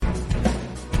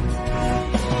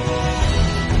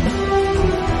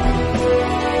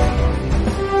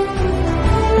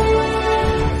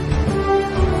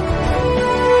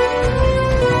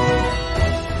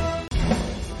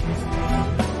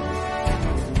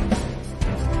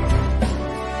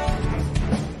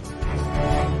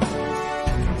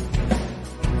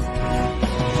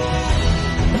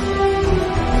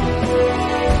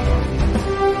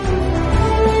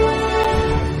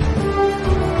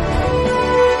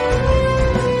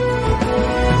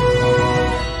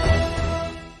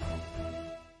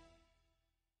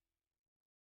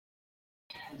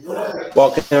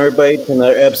Welcome everybody to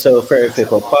another episode of Fairy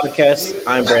Fickle Podcast.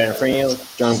 I'm Brandon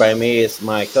Freno. Joined by me is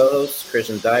my co-host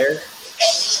Christian Dyer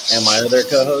and my other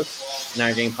co-host,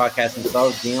 Nine Game Podcast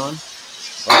himself, Dion.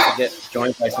 We're also get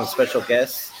joined by some special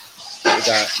guests. We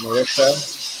got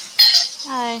Marissa,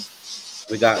 Hi.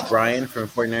 we got Brian from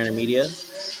 49er Media,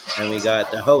 and we got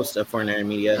the host of 49er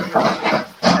Media,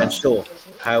 and Shul.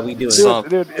 How we doing?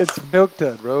 Dude, it's Milk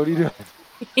Dud, bro. What are you doing?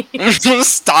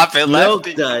 Stop it, Milk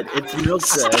Lefty. Dud. It's Milk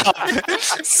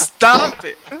Dud. Stop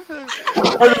it.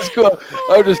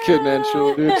 I'm just kidding, man.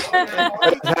 Sure, dude.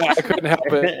 I couldn't help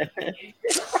it.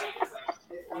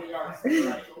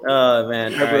 Oh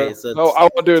man! All right, so I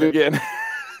won't do it again.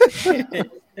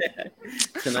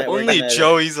 tonight we're Only gonna-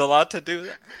 Joey's allowed to do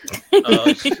that.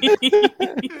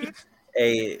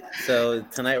 Hey, so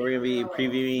tonight we're gonna be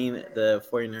previewing the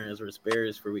 49ers versus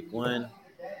Bears for Week 1.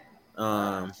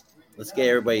 Let's get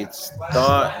everybody's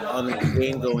thought on the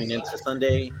game going into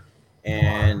Sunday,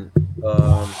 and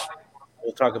we'll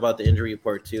talk about the injury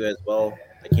report too as well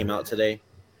that came out today.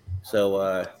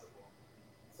 So,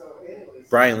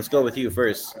 Brian, let's go with you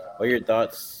first. What are your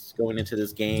thoughts going into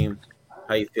this game?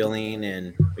 How you feeling,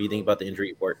 and what do you think about the injury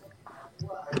report?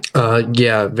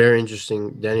 Yeah, very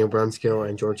interesting. Daniel Brunskill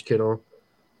and George Kittle.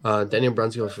 Daniel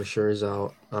Brunskill for sure is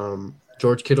out.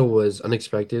 George Kittle was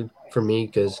unexpected for me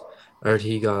because I heard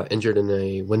he got injured in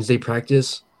a Wednesday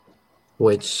practice,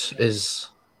 which is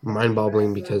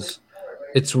mind-boggling because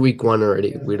it's week 1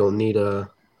 already. We don't need to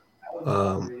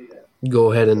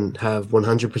go ahead and have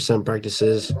 100%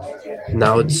 practices.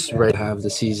 Now it's ready to have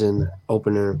the season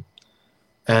opener.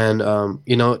 And,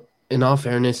 in all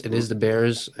fairness, it is the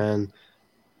Bears, and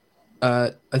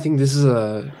I think this is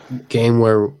a game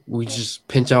where we just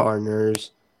pinch out our nerves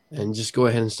and just go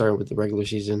ahead and start with the regular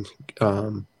season.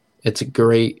 It's a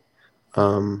great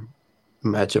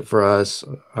matchup for us.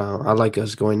 I like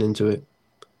us going into it.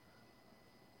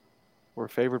 We're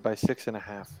favored by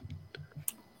 6.5.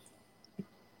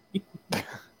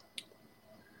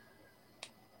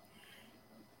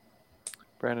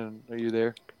 Brandon, are you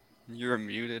there? You're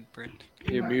muted, Brent.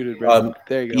 You're muted, Brandon.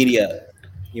 There you go. Media,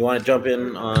 you want to jump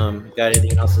in? Got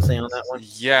anything else to say on that one?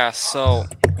 Yeah, so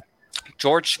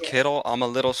George Kittle, I'm a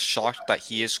little shocked that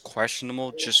he is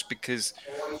questionable just because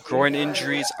groin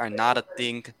injuries are not a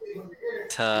thing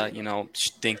to,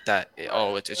 think that,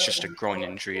 it's just a groin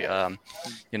injury.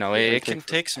 It can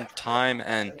take some time,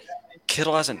 and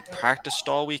Kittle hasn't practiced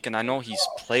all week, and I know he's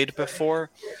played before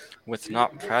with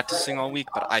not practicing all week,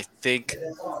 but I think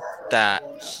that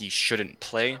he shouldn't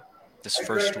play this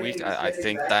first week. I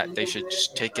think that they should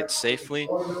just take it safely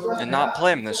and not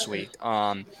play him this week.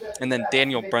 And then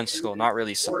Daniel Brunskill, not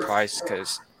really surprised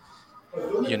because,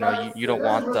 you don't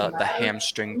want the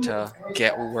hamstring to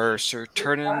get worse or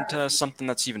turn into something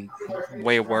that's even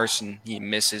way worse and he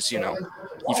misses,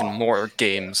 even more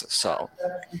games. So,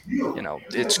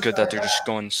 it's good that they're just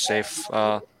going safe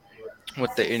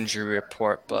with the injury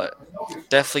report, but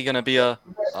definitely going to be a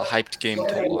hyped game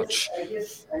to watch.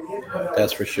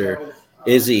 That's for sure.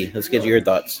 Izzy, let's get your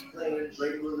thoughts.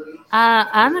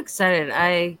 I'm excited.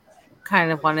 I kind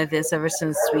of wanted this ever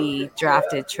since we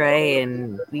drafted Trey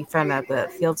and we found out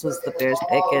that Fields was the Bears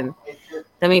pick, and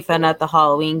then we found out the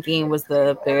Halloween game was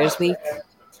the Bears week.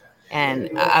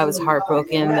 And I was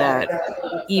heartbroken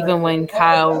that even when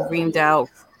Kyle reamed out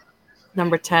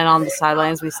number 10 on the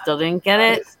sidelines, we still didn't get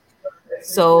it.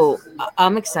 So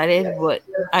I'm excited. What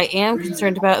I am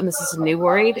concerned about, and this is a new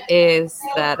worried, is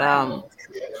that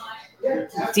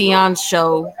Dion's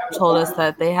show told us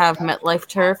that they have MetLife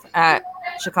turf at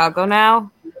Chicago now,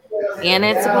 and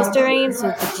it's supposed to rain. So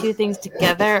the two things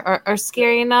together are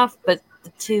scary enough, but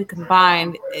the two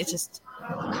combined, it's just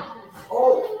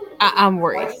I'm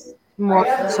worried more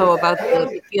so about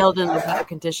the field and the weather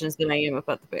conditions than I am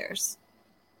about the Bears.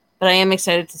 But I am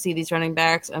excited to see these running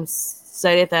backs. I'm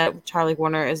excited that Charlie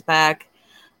Warner is back.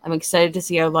 I'm excited to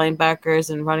see our linebackers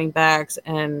and running backs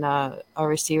and our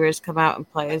receivers come out and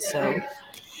play. So,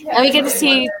 and we get to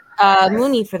see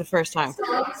Mooney for the first time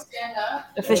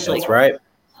officially.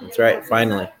 That's right.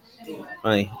 Finally.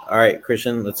 All right,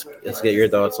 Christian. Let's get your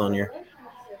thoughts on your.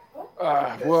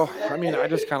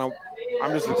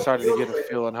 I'm just excited to get a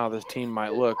feel on how this team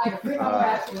might look.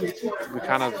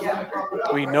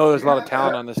 We know there's a lot of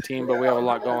talent on this team, but we have a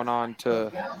lot going on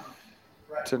to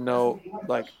know.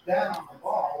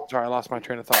 Sorry, I lost my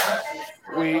train of thought.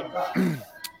 We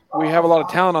have a lot of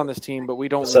talent on this team, but we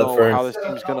don't know how this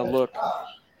team's going to look.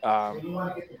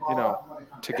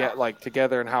 To get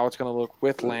together and how it's going to look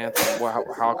with Lance and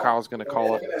how Kyle's going to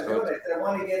call it. So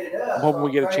I'm hoping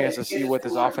we get a chance to see what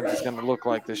this offense is going to look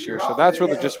like this year. So that's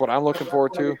really just what I'm looking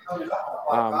forward to.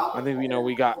 I think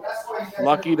we got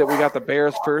lucky that we got the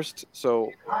Bears first,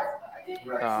 so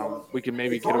we can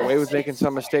maybe get away with making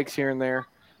some mistakes here and there.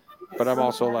 But I'm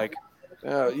also like,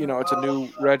 it's a new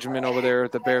regimen over there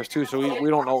at the Bears too, so we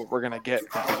don't know what we're gonna get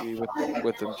completely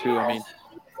with them too. I mean,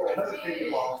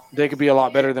 they could be a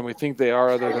lot better than we think they are,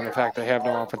 other than the fact they have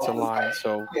no offensive line.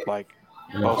 So like,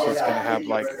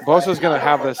 Bosa's gonna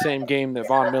have the same game that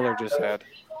Von Miller just had.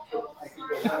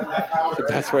 The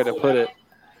best way to put it.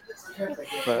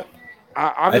 But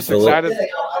I'm just excited.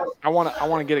 I want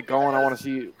to get it going. I want to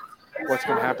see what's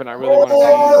going to happen. I really want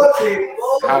to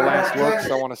see how Lance looks.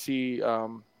 I want to see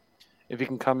if he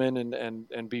can come in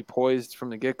and be poised from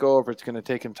the get-go, or if it's going to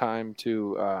take him time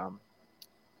to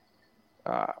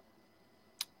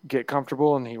get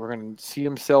comfortable, and we're going to see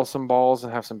him sell some balls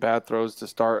and have some bad throws to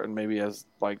start, and maybe as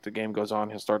like the game goes on,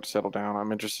 he'll start to settle down.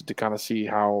 I'm interested to kind of see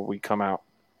how we come out.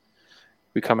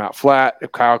 We come out flat.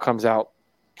 If Kyle comes out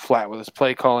flat with his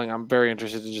play calling, I'm very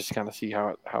interested to just kind of see how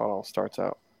it all starts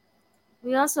out.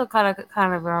 We also kind of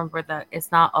remember that it's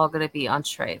not all going to be on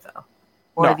Trey though,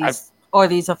 or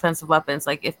these offensive weapons.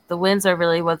 Like if the wins are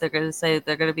really what they're going to say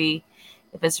they're going to be,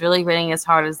 if it's really raining as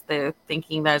hard as they're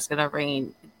thinking that it's going to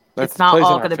rain, it's not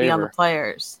all going to be on the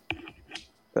players.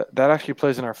 That actually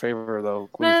plays in our favor though.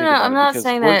 No, I'm not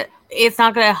saying that it's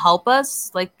not going to help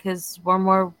us, like because we're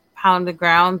more pound the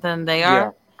ground than they are.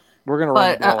 Yeah. We're gonna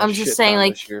run the ball I'm just saying,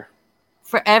 like,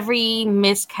 for every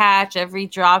miscatch, every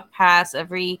drop pass,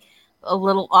 every a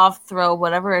little off throw,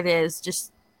 whatever it is,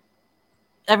 just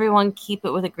everyone keep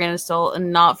it with a grain of salt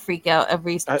and not freak out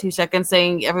every 2 seconds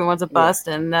saying everyone's a bust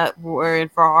and that we're in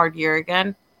for a hard year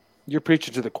again. You're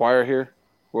preaching to the choir here.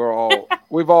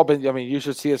 We've all been. I mean, you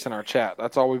should see us in our chat.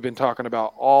 That's all we've been talking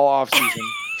about all off season.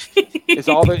 It's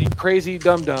all the crazy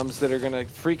dum-dums that are going to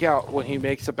freak out when he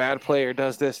makes a bad play or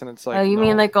does this, and it's like... Oh, you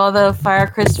mean like all the fire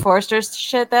Chris Forster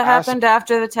shit that happened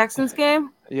after the Texans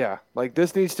game? Yeah, like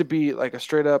this needs to be like a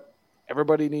straight-up...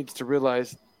 Everybody needs to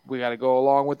realize we got to go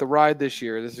along with the ride this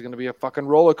year. This is going to be a fucking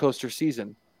roller coaster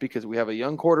season because we have a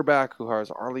young quarterback who has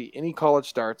hardly any college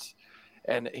starts,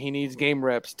 and he needs game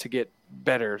reps to get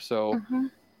better. So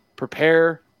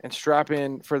prepare and strap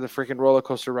in for the freaking roller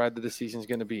coaster ride that the season's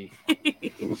going to be.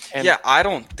 I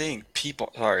don't think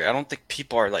people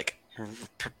are like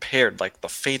prepared like the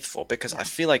faithful, because I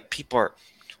feel like people are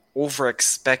over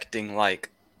expecting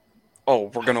like,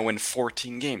 oh, we're going to win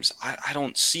 14 games. I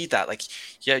don't see that. Like,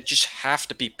 you just have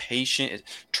to be patient.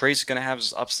 Trey's going to have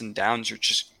his ups and downs. You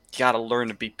got to learn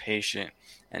to be patient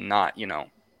and not,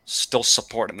 still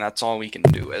support him. That's all we can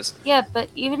do. But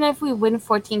even if we win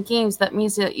 14 games, that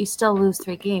means that you still lose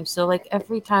 3 games. So like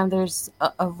every time there's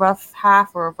a rough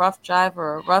half or a rough drive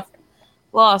or a rough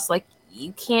loss, like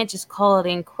you can't just call it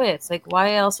in quits. Like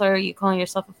why else are you calling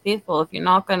yourself a faithful if you're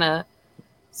not gonna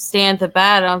stand the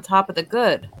bad on top of the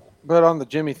good? But on the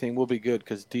Jimmy thing, we'll be good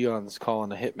because Dion's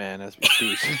calling a hitman as we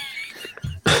speak.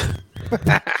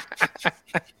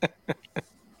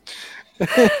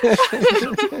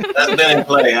 That's been in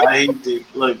play. I hate to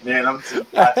look, man. I'm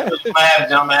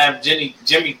gonna have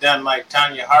Jimmy done like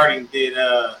Tanya Harding did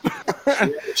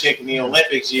chick in the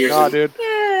Olympics years ago. Oh, dude.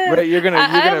 Yeah. You're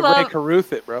gonna Ray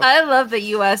Caruth it, bro. I love that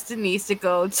you asked Denise to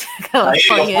go to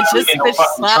California and just bitch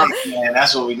slap. Man,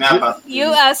 that's what we not about. You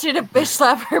asked her to bitch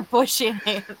slap her bushy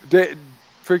hand.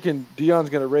 Freaking Dion's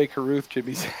gonna Ray Caruth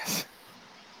Jimmy's ass.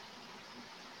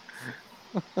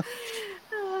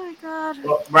 God.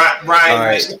 Well,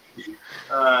 Brian,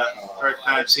 first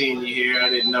time seeing you here. I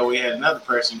didn't know we had another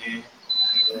person here.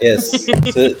 Yes. So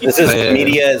this is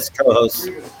Media's co-host.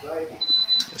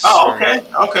 Oh,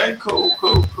 okay. Cool.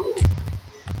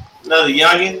 Another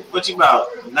youngin'. What you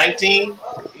about? 19?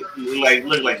 You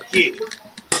look like a kid.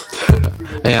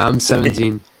 Hey, I'm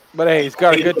 17. But hey, he's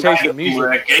got a good taste in music.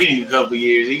 I gave him a couple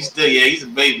years. He's a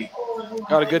baby.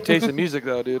 Got a good taste in music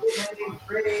though, dude.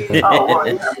 Pink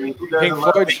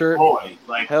Floyd shirt.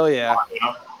 Like, hell yeah.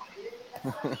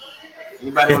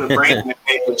 Anybody with a brain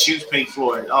would choose Pink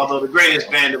Floyd, although the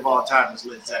greatest band of all time is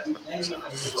Led Zeppelin.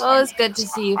 Well, it's good to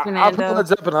see you, Fernando. I'll put Led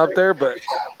Zeppelin up there, but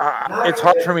it's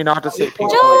hard for me not to say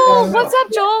Pink Joel, Floyd. What's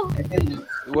up, Joel?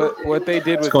 What they did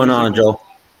with what's going on, Joel?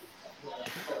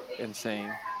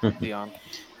 Insane, Dion.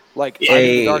 Like, I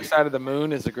think Dark Side of the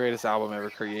Moon is the greatest album ever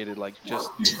created. Like, it was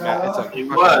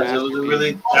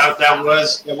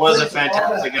a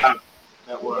fantastic album.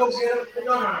 That was.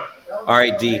 All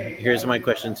right, D. Here's my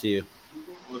question to you.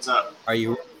 What's up? Are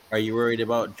you worried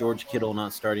about George Kittle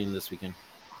not starting this weekend?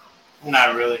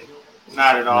 Not really.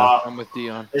 Not at all. I'm with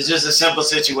Dion. It's just a simple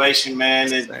situation,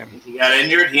 man. If he got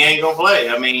injured, he ain't gonna play.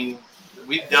 I mean,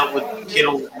 we've dealt with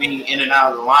Kittle being in and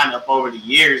out of the lineup over the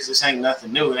years. This ain't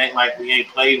nothing new. It ain't like we ain't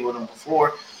played with him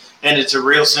before. And it's a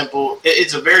real simple.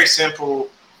 It's a very simple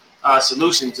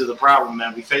solution to the problem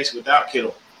that we face without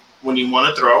Kittle. When you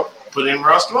want to throw, put in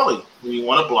Ross Dwelly. When you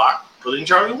want to block, put in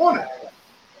Charlie Warner.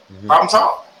 Problem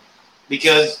solved.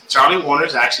 Because Charlie Warner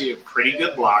is actually a pretty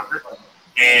good blocker,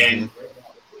 and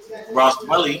Ross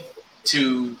Dwelly,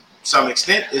 to some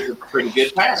extent, is a pretty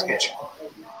good pass catcher.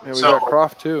 And we got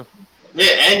Croft too.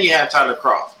 Yeah, and you have Tyler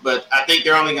Croft. But I think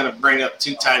they're only going to bring up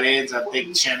 2 tight ends. I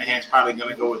think Shanahan's probably going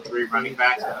to go with 3 running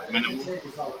backs at a minimum.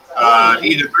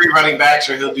 Either 3 running backs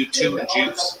or he'll do 2 and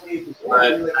juice.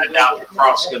 But I doubt that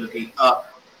Croft's going to be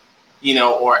up,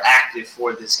 or active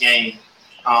for this game.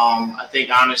 I think,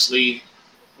 honestly,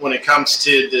 when it comes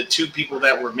to the 2 people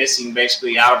that we're missing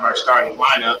basically out of our starting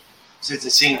lineup, since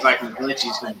it seems like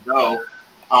McGlinchey's going to go,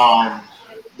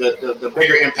 the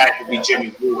bigger impact would be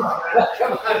Jimmy Ward.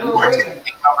 Ward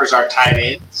covers our tight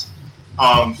ends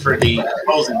for the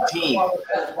opposing team.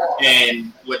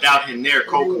 And without him there,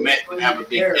 Cole Kmet would have a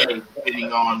big day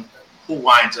depending on who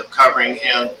winds up covering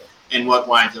him and what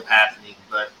winds up happening.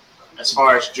 But as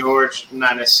far as George, I'm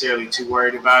not necessarily too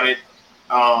worried about it.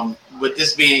 With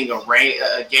this being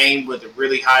a game with a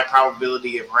really high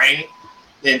probability of rain,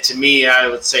 then to me, I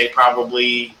would say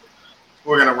probably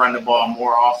we're going to run the ball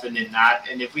more often than not.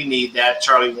 And if we need that,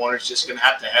 Charlie Warner's just going to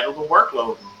have to handle the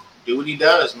workload and do what he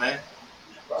does, man.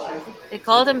 They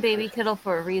called him Baby Kittle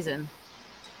for a reason.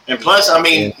 And plus, I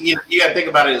mean, you got to think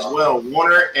about it as well.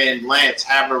 Warner and Lance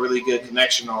have a really good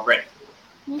connection already.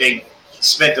 They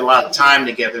spent a lot of time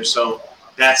together, so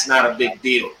that's not a big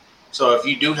deal. So if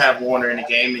you do have Warner in the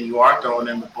game and you are throwing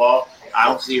him the ball, I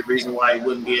don't see a reason why he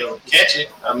wouldn't be able to catch it.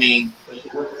 I mean,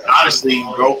 honestly,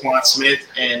 Roquan Smith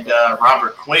and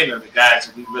Robert Quinn are the guys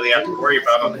that we really have to worry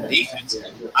about on the defense.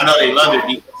 I know they love their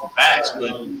defensive backs,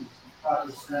 but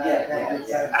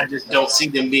I just don't see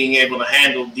them being able to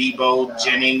handle Debo,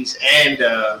 Jennings, and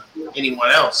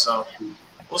anyone else. So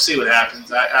we'll see what happens.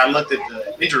 I looked at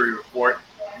the injury report,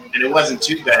 and it wasn't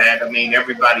too bad. I mean,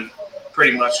 everybody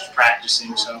pretty much was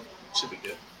practicing, so it should be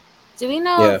good. Do we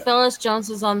know if Velus Jones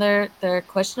is on their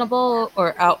questionable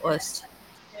or out list?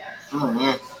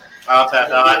 Mm-hmm. I'll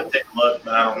have to take a look,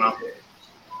 but I don't know.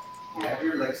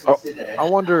 I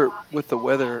wonder with the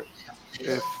weather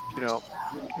if,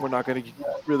 we're not going to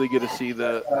really get to see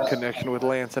the connection with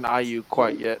Lance and IU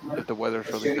quite yet if the weather's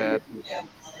really bad.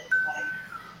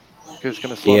 It's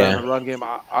going to slow down the run game.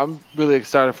 I'm really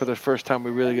excited for the first time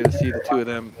we really get to see the 2 of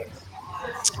them.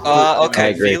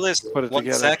 Okay,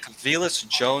 Velus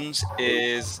Jones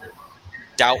is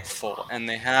doubtful, and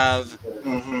they have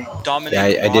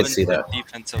Dominic Robinson,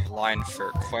 defensive line for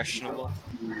questionable.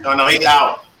 No, he's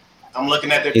out. I'm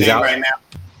looking at their thing right now.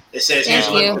 It says here's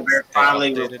the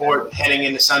finally report heading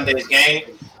into Sunday's game.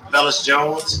 Velus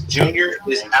Jones Jr.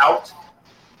 is out.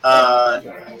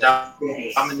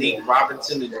 Dominique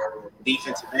Robinson, the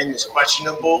defensive end, is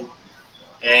questionable,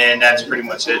 and that's pretty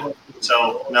much it.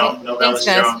 So no Velus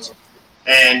Jones,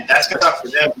 and that's good enough for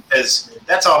them because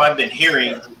that's all I've been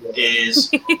hearing is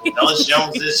Velus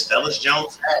Jones this, Velus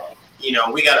Jones that.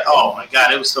 We got. Oh my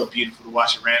God, it was so beautiful to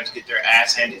watch the Rams get their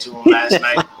ass handed to them last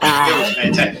night. It was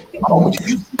fantastic. Oh,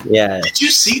 did you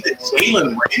see the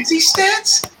Jalen Ramsey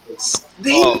stats?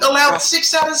 They allowed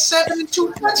 6 out of 7 and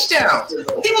 2 touchdowns.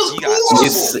 He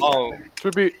was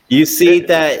awesome. You see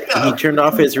that he turned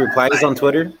off his replies on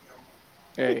Twitter?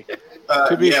 Hey,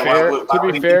 to be fair,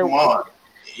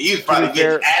 he was probably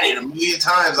getting added a million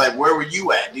times. Like, where were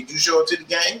you at? Did you show up to the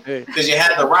game? Because you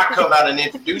had The Rock come out and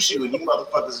introduce you, and you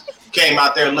motherfuckers came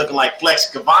out there looking like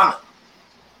Flex Gabbana.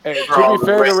 Hey, to be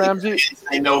fair to Ramsey,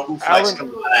 they know who Flex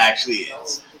Gabbana actually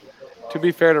is. To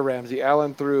be fair to Ramsey,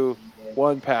 Allen threw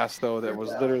one pass though that was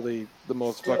literally the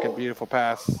most fucking beautiful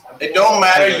pass. It don't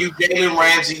matter. You Jalen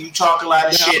Ramsey, you talk a lot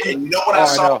of shit, and you know what I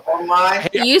saw online?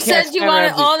 You said you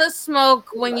wanted all the smoke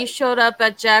when you showed up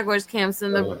at Jaguars camps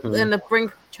in the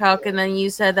Brink truck, and then you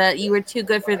said that you were too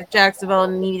good for the Jacksonville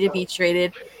and needed to be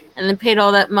traded, and then paid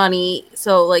all that money.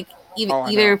 So like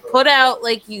either put out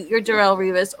like you're Darrelle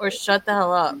Revis or shut the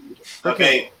hell up.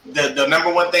 Okay, the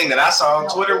number one thing that I saw on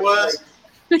Twitter was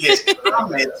his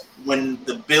comments when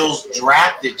the Bills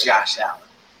drafted Josh Allen.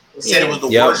 He said it was the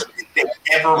worst pick they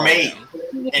ever made,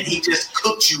 and he just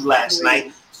cooked you last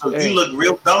night. So you look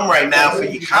real dumb right now for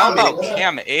your comment. How about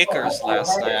Cam Akers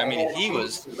last night? I mean, he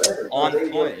was on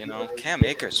point. Cam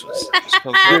Akers was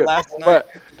so good last night.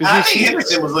 I think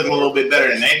Henderson was looking a little bit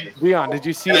better than Akers. Leon, did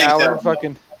you see Allen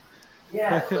fucking?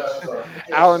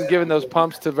 Allen giving those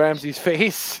pumps to Ramsey's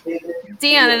face.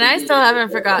 Dion and I still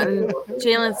haven't forgotten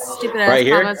Jalen's stupid ass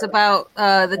comments about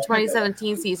the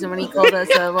 2017 season when he called us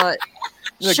a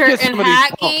shirt and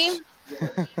hat game.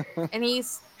 And he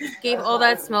gave all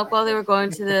that smoke while they were going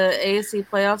to the AFC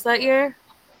playoffs that year.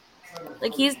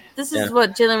 Like this is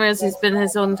what Jalen Ramsey's been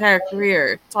his whole entire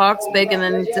career. Talks big and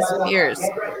then disappears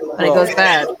when it goes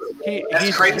bad.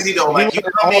 That's crazy though. Like you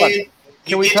come in,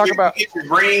 you get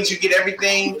your rings, you get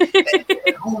everything.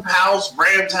 Whose house?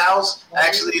 Rams' house.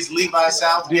 Actually, it's Levi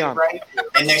South, right?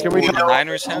 And then can we talk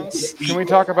Niners' house? Can we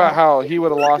talk about how he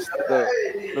would have lost the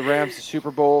Rams the Super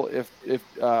Bowl if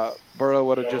Burrow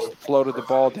would have just floated the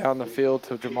ball down the field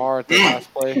to Jamar at the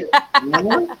last play?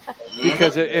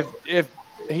 Because if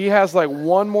he has like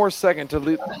one more second to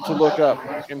look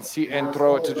up and see and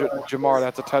throw it to Jamar,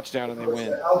 that's a touchdown and they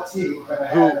win.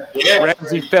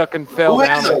 Ramsey fucking fell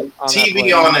down. Who has a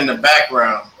TV on in the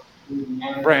background?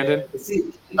 Brandon.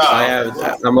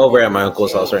 I'm over at my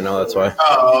uncle's house right now. That's why.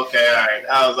 Oh, okay, all right.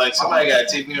 I was like, somebody got a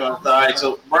TV on. All right,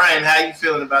 so Brian, how you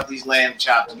feeling about these lamb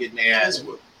chops getting their ass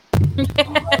whooped?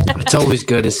 It's always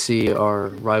good to see our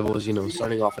rivals,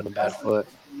 starting off on a bad foot.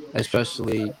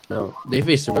 Especially, they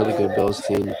faced a really good Bills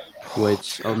team,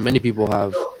 which many people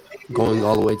have going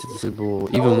all the way to the Super Bowl,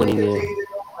 even winning it.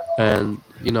 And,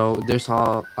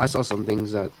 I saw some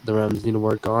things that the Rams need to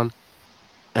work on.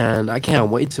 And I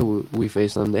can't wait till we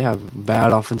face them. They have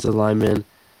bad offensive linemen.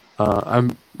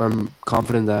 I'm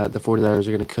confident that the 49ers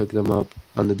are going to cook them up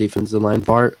on the defensive line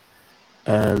part.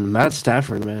 And Matt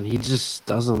Stafford, man, he just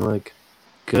doesn't look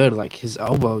good. Like, his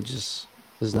elbow just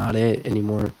is not it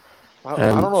anymore. I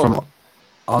don't know. From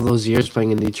all those years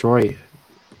playing in Detroit.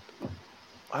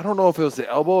 I don't know if it was the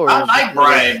elbow or... I like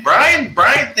Brian.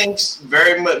 Brian thinks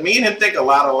very much... Me and him think a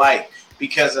lot alike.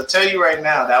 Because I'll tell you right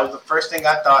now, that was the first thing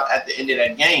I thought at the end of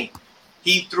that game.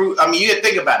 He threw... I mean, you gotta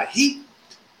think about it.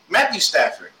 Matthew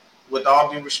Stafford, with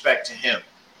all due respect to him,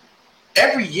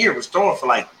 every year was throwing for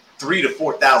like 3,000 to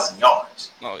 4,000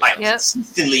 yards.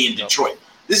 Consistently in Detroit.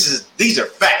 These are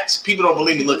facts. People don't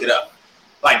believe me, look it up.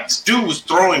 Like, this dude was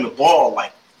throwing the ball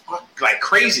like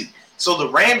crazy. So the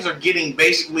Rams are getting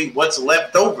basically what's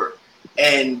left over.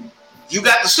 And you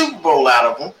got the Super Bowl out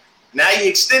of him. Now you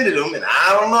extended him, and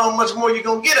I don't know how much more you're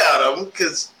going to get out of him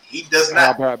because he does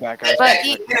not. That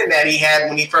cannon he had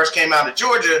when he first came out of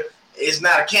Georgia is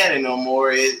not a cannon no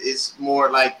more. It's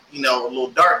more like, a little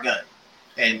dart gun.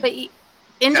 But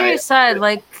injury aside,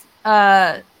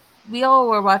 we all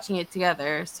were watching it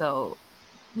together. So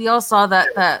we all saw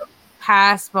that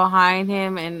pass behind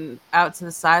him and out to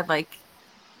the side,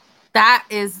 that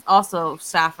is also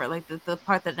Stafford, the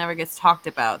part that never gets talked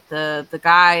about. The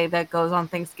guy that goes on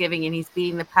Thanksgiving and he's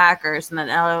beating the Packers, and then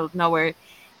out of nowhere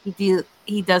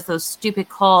he does those stupid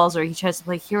calls, or he tries to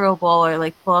play hero ball,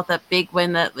 or pull out that big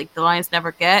win that the Lions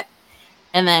never get,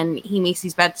 and then he makes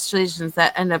these bad decisions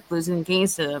that end up losing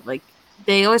games to them.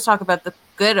 They always talk about the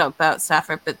good about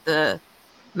Stafford, but the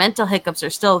mental hiccups are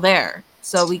still there.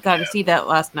 So we got to see that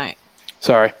last night.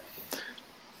 Sorry.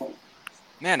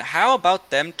 Man, how about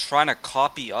them trying to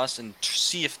copy us and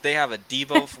see if they have a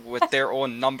Deebo with their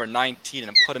own number 19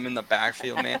 and put him in the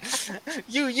backfield, man?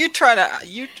 You trying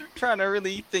to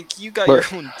really think you got your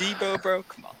own Deebo, bro?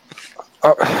 Come on.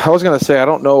 I was gonna say I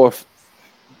don't know if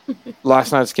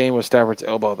last night's game was Stafford's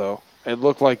elbow though. It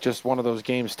looked like just one of those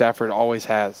games Stafford always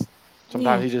has.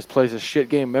 Sometimes he just plays a shit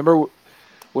game. Remember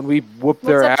when we whooped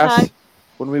their ass? Ty?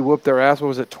 When we whooped their ass, what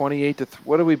was it, 28-3?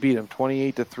 What did we beat them?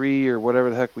 28-3 or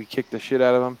whatever the heck we kicked the shit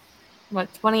out of them.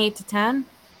 What, 28-10?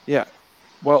 Yeah.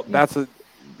 Well,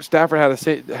 Stafford had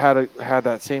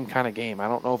that same kind of game. I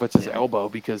don't know if it's his elbow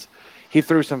because he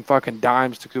threw some fucking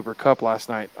dimes to Cooper Kupp last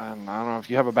night. And I don't know if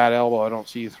you have a bad elbow. I don't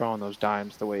see you throwing those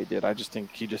dimes the way he did. I just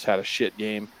think he just had a shit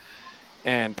game.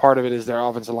 And part of it is their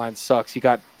offensive line sucks. He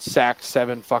got sacked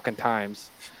 7 fucking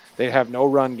times. They have no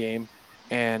run game.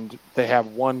 And they have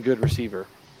one good receiver.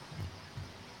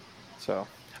 So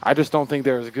I just don't think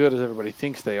they're as good as everybody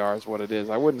thinks they are, is what it is.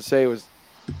 I wouldn't say it was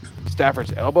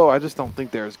Stafford's elbow. I just don't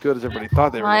think they're as good as everybody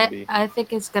thought they were going to be. I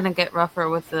think it's going to get rougher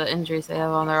with the injuries they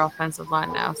have on their offensive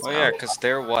line now. So. Oh, yeah, because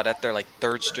they're at their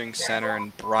third-string center,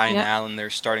 and Brian Allen, their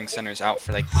starting center, is out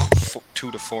for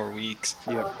 2 to 4 weeks.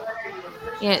 Yep.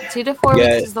 Yeah, 2 to 4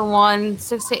 weeks is the one,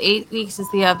 6 to 8 weeks is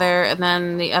the other, and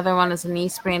then the other one is a knee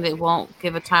sprain they won't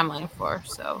give a timeline for.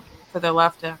 So for their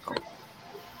left tackle.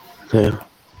 Yeah.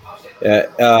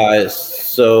 Yeah.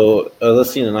 So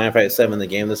listening to 957 the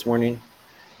game this morning,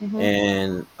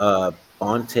 and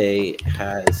Bonte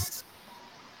has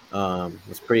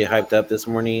was pretty hyped up this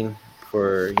morning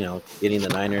for getting the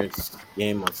Niners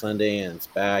game on Sunday, and it's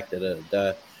back. I'm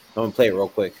gonna play it real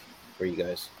quick for you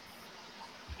guys.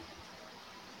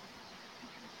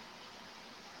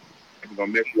 I'm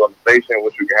gonna miss you on the station.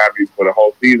 Wish we could have you for the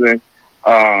whole season.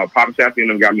 Papa Chappie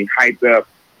and them got me hyped up.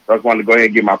 So I just wanted to go ahead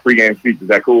and get my pregame speech. Is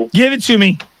that cool? Give it to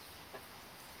me.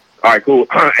 All right, cool.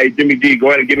 Hey, Jimmy D, go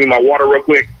ahead and give me my water real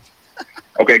quick.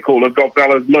 Okay, cool. Let's go,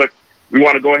 fellas. Look, we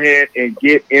want to go ahead and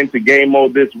get into game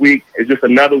mode this week. It's just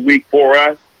another week for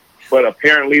us, but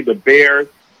apparently the Bears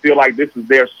feel like this is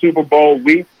their Super Bowl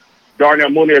week. Darnell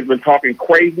Mooney has been talking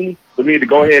crazy. We need to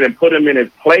go ahead and put him in his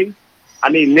place. I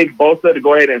need Nick Bosa to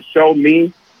go ahead and show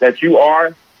me that you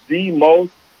are the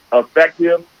most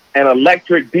effective and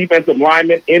electric defensive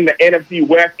lineman in the NFC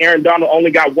West. Aaron Donald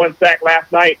only got 1 sack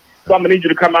last night, so I'm going to need you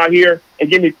to come out here and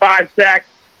give me 5 sacks.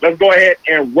 Let's go ahead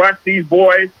and rush these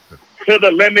boys to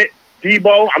the limit.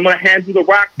 Debo, I'm going to hand you the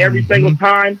rock every single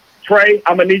time. Trey,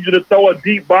 I'm going to need you to throw a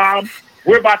deep bomb.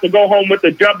 We're about to go home with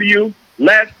the W.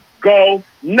 Let's go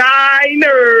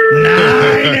Niners!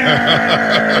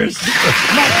 Niners!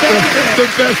 The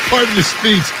best part of the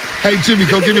speech. Hey, Jimmy,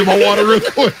 go give me my water real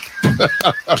quick.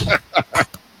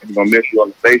 I'm going to miss you on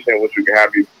the station. Wish we could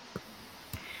have you.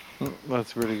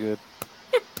 That's really good.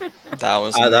 That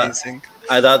was amazing.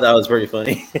 I thought that was pretty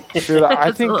funny. Dude, I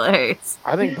That's think hilarious.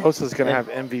 Bosa's gonna have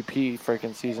MVP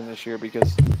freaking season this year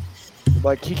because,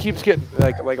 like, he keeps getting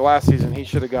like last season he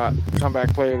should have got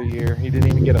comeback player of the year. He didn't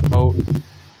even get a vote.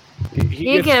 He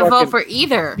didn't get a vote for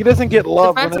either. He doesn't get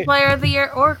love. Defensive player of the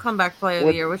year or comeback player of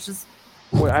the year, which is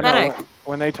pathetic.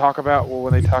 When they talk about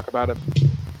it,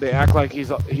 they act like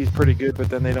he's pretty good, but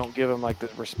then they don't give him like the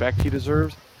respect he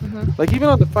deserves. Mm-hmm. Like even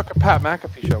on the fucking Pat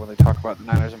McAfee show when they talk about the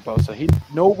Niners and Bosa,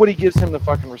 nobody gives him the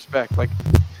fucking respect. Like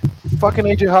fucking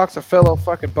AJ Hawk's a fellow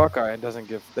fucking Buckeye and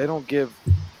they don't give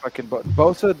fucking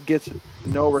Bosa gets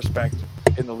no respect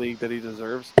in the league that he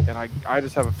deserves, and I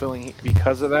just have a feeling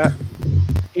because of that,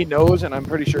 he knows, and I'm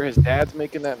pretty sure his dad's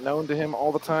making that known to him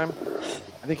all the time.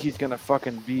 I think he's gonna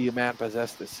fucking be a man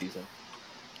possessed this season.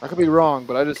 I could be wrong,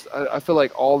 but I feel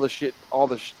like all the shit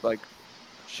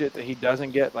that he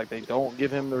doesn't get, like they don't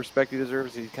give him the respect he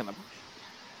deserves, he's gonna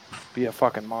be a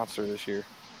fucking monster this year.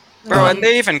 Bro, and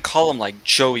they even call him like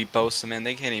Joey Bosa, man.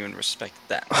 They can't even respect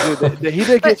that. Dude, he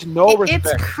gets no respect.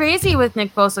 It's crazy with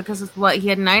Nick Bosa because he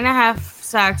had 9.5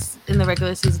 sacks in the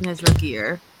regular season his rookie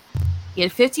year. He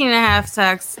had 15.5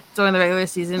 sacks during the regular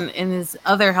season in his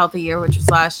other healthy year, which was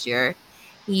last year.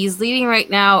 He's leading right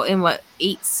now in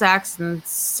 8 sacks in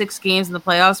 6 games in the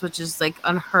playoffs, which is like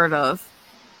unheard of.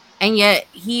 And yet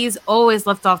he's always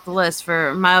left off the list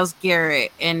for Myles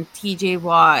Garrett and TJ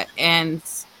Watt, and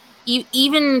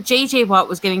even JJ Watt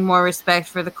was getting more respect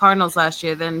for the Cardinals last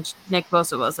year than Nick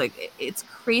Bosa was. Like, it's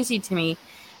crazy to me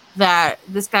that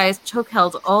this guy is choke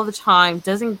held all the time,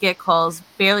 doesn't get calls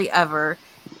barely ever,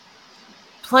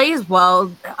 plays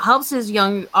well, helps his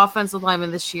young offensive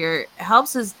lineman this year,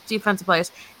 helps his defensive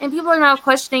players, and people are now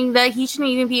questioning that he shouldn't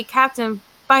even be a captain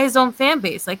by his own fan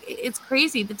base. Like, it's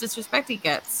crazy the disrespect he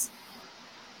gets.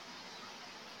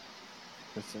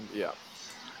 Yeah.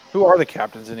 Who are the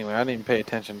captains anyway? I didn't even pay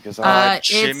attention because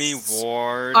Jimmy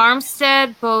Ward,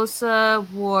 Armstead, Bosa,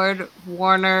 Ward,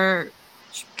 Warner,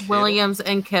 Williams,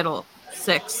 and Kittle.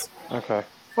 6. Okay.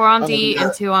 4 on D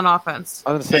and 2 on offense.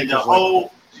 And the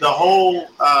whole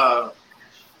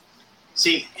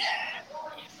see.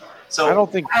 So I don't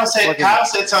think Kyle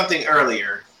said something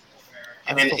earlier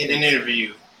in an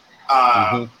interview,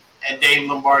 and Dave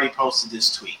Lombardi posted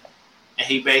this tweet, and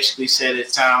he basically said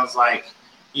it sounds like,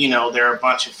 there are a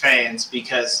bunch of fans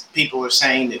because people are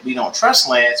saying that we don't trust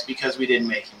Lance because we didn't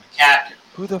make him a captain.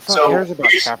 Who the fuck cares about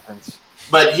captains?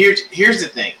 But here's the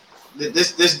thing.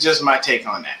 This is just my take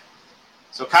on that.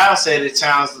 So Kyle said it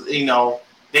sounds, they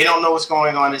don't know what's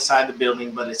going on inside the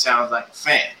building, but it sounds like a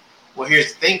fan. Well,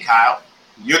 here's the thing, Kyle.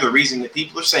 You're the reason that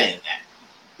people are saying that.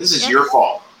 This is your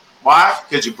fault. Why?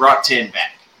 Because you brought 10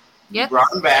 back. Yep. You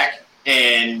brought them back,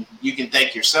 and you can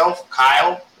thank yourself,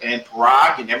 Kyle, and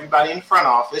Parag, and everybody in the front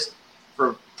office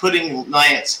for putting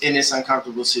Lance in this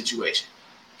uncomfortable situation.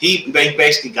 He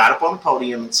basically got up on the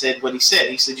podium and said what he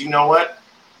said. He said, you know what?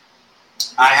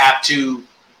 I have to,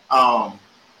 I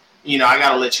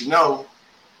got to let you know,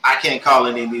 I can't call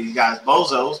any of these guys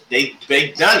bozos.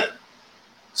 They've done it.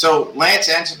 So Lance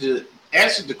answered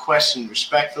the question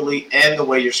respectfully and the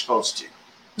way you're supposed to.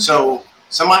 Mm-hmm. So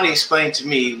somebody explained to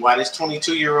me why this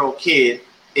 22-year-old kid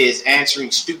is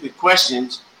answering stupid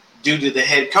questions due to the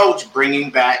head coach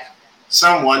bringing back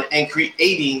someone and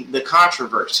creating the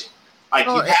controversy. Like,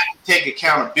 you have to take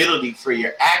accountability for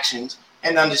your actions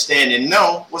and understand and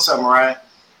know, what's up, Mariah?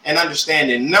 And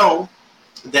understand and know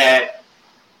that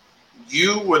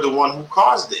you were the one who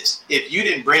caused this. If you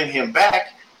didn't bring him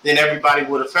back, then everybody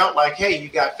would have felt like, hey, you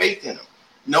got faith in him.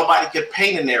 Nobody could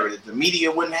paint a narrative. The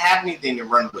media wouldn't have anything to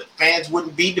run with. Fans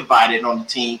wouldn't be divided on the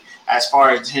team as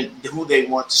far as who they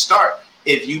want to start.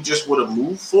 If you just would have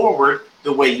moved forward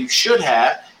the way you should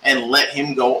have and let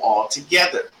him go all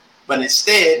together. But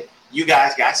instead, you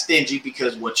guys got stingy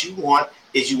because what you want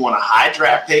is you want a high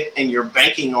draft pick and you're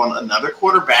banking on another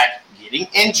quarterback getting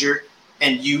injured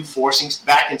and you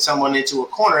backing someone into a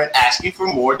corner and asking for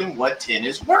more than what 10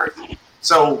 is worth.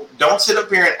 So don't sit up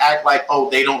here and act like, oh,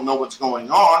 they don't know what's going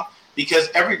on, because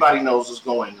everybody knows what's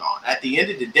going on. At the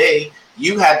end of the day,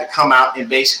 you had to come out and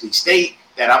basically state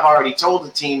that I've already told the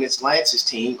team it's Lance's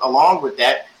team. Along with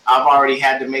that, I've already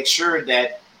had to make sure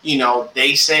that,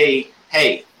 they say,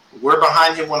 hey, we're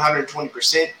behind him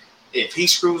 120%. If he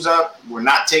screws up, we're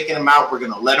not taking him out. We're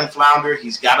going to let him flounder.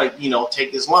 He's got to,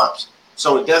 take his lumps.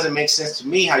 So it doesn't make sense to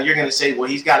me how you're going to say, well,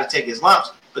 he's got to take his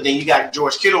lumps. But then you got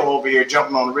George Kittle over here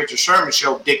jumping on the Richard Sherman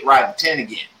show, dick riding 10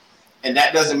 again. And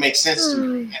that doesn't make sense to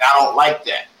me. And I don't like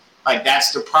that. Like,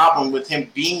 that's the problem with him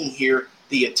being here.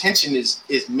 The attention is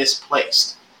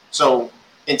misplaced. So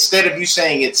instead of you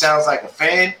saying it sounds like a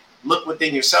fan, look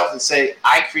within yourself and say,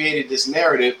 I created this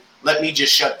narrative. Let me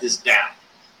just shut this down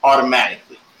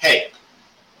automatically. Hey,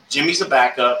 Jimmy's a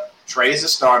backup. Trey is a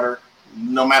starter.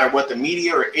 No matter what the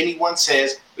media or anyone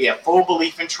says, we have full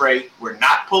belief in Trey. We're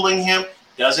not pulling him.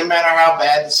 Doesn't matter how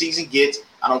bad the season gets.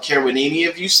 I don't care what any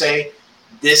of you say.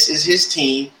 This is his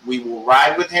team. We will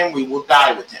ride with him. We will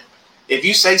die with him. If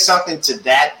you say something to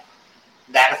that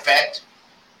effect,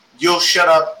 you'll shut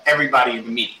up everybody in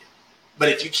the media. But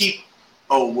if you keep,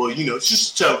 it's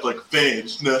just sounds like a fan.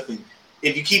 It's nothing.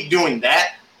 If you keep doing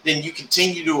that, then you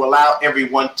continue to allow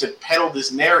everyone to peddle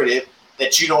this narrative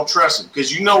that you don't trust him. Because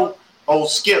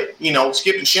Skip,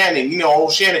 Skip and Shannon,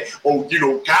 Shannon,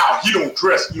 Kyle, he don't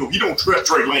trust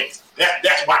Trey Lance.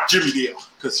 That's why Jimmy did.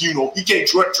 Because, he can't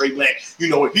trust Trey Lance.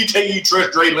 If he tell you he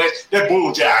trusts Trey Lance, that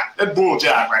bull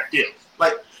jive right there.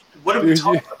 Like, what are we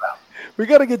talking about? We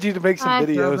got to get you to make some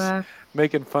videos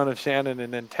making fun of Shannon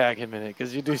and then tag him in it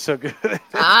because you do so good.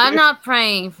 I'm not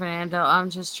praying, Fernando. I'm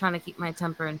just trying to keep my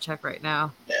temper in check right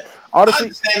now. Yeah. Honestly,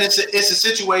 I understand it's a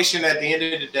situation at the end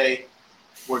of the day.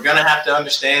 We're going to have to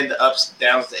understand the ups and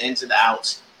downs, the ins and the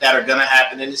outs that are going to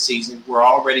happen in the season. We're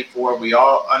all ready for it. We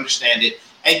all understand it.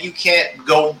 And you can't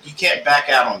back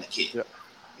out on the kid. Yep.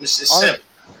 It's just simple.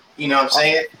 You know what I'm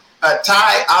saying?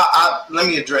 Ty, let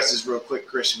me address this real quick,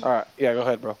 Christian. All right. Yeah, go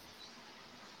ahead, bro.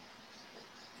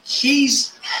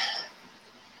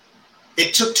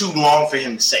 It took too long for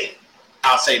him to say it.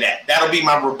 I'll say that. That'll be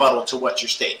my rebuttal to what you're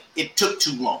stating. It took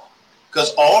too long.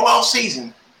 Because all off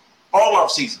season,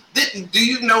 do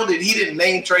you know that he didn't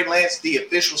name Trey Lance the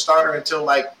official starter until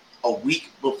like a week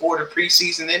before the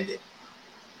preseason ended?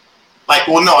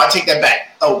 I take that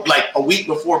back. Like a week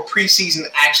before preseason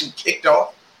actually kicked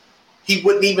off. He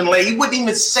wouldn't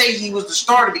even say he was the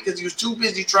starter because he was too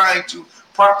busy trying to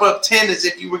prop up 10 as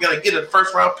if you were going to get a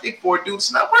first round pick for it, dude.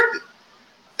 It's not worth it.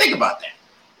 Think about that.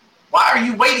 Why are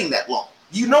you waiting that long?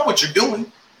 You know what you're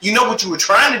doing. You know what you were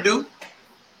trying to do.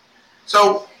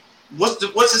 So what's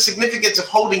the significance of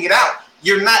holding it out?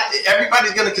 You're not.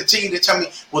 Everybody's going to continue to tell me,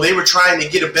 well, they were trying to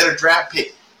get a better draft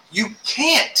pick. You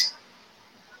can't.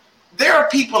 There are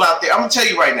people out there. I'm going to tell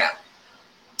you right now.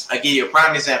 I give you a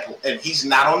prime example, and he's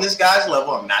not on this guy's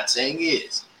level. I'm not saying he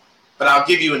is, but I'll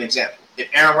give you an example. If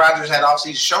Aaron Rodgers had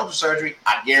offseason shoulder surgery,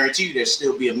 I guarantee you there'd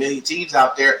still be a million teams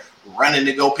out there running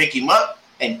to go pick him up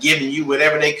and giving you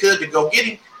whatever they could to go get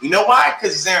him. You know why?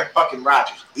 Because he's Aaron fucking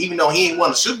Rodgers. Even though he ain't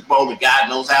won a Super Bowl in God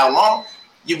knows how long,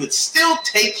 you would still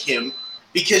take him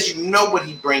because you know what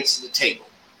he brings to the table.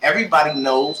 Everybody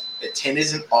knows that 10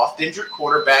 is an oft-injured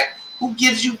quarterback who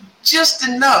gives you just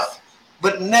enough,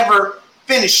 but never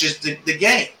finishes the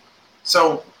game.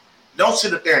 So don't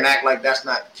sit up there and act like that's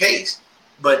not the case.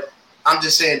 But I'm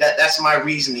just saying that's my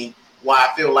reasoning why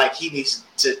I feel like he needs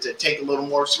to take a little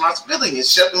more responsibility and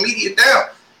shut the media down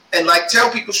and tell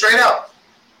people straight out.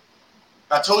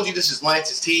 I told you this is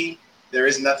Lance's team. There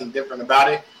is nothing different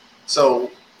about it.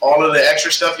 So all of the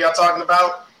extra stuff y'all talking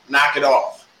about, knock it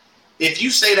off. If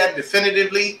you say that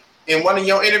definitively in one of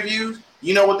your interviews,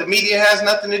 you know what the media has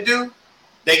nothing to do?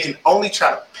 They can only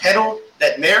try to peddle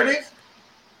that narrative,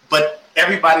 but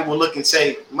everybody will look and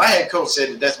say, my head coach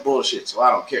said that's bullshit, so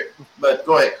I don't care. But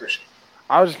go ahead, Christian.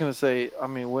 I was just gonna say, I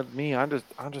mean, with me, I just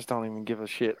don't even give a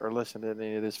shit or listen to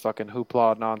any of this fucking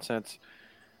hoopla nonsense.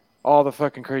 All the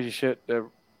fucking crazy shit that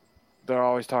they're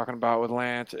always talking about with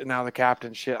Lance and now the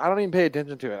captain shit. I don't even pay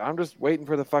attention to it. I'm just waiting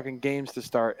for the fucking games to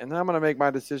start, and then I'm gonna make my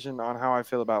decision on how I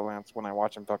feel about Lance when I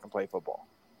watch him fucking play football.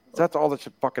 That's all that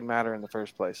should fucking matter in the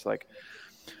first place.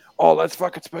 Let's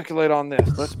fucking speculate on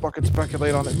this. Let's fucking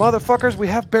speculate on it. Motherfuckers, we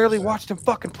have barely watched him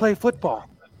fucking play football.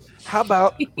 How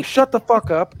about we shut the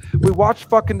fuck up, we watch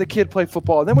fucking the kid play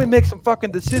football, and then we make some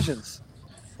fucking decisions.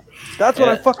 That's what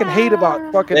I fucking hate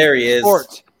about fucking there he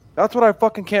sports. That's what I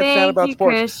fucking can't stand Thank about you,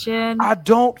 sports. Christian. I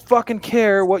don't fucking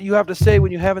care what you have to say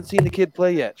when you haven't seen the kid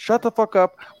play yet. Shut the fuck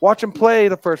up. Watch him play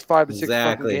the first 5 to 6 fucking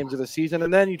Exactly. games of the season,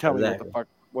 and then you tell me Exactly.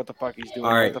 what the fuck he's doing,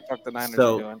 All right. what the fuck the Niners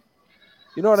So- are doing.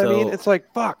 You know what I mean? It's like,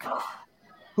 fuck.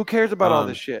 Who cares about all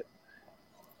this shit?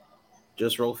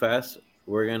 Just roll fast.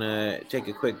 We're gonna take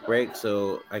a quick break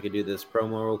so I could do this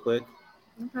promo real quick.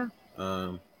 Okay.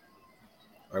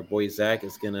 Our boy Zach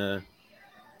is gonna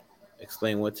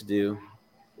explain what to do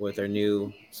with our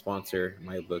new sponsor,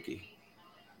 MyBookie.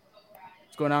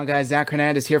 What's going on, guys? Zach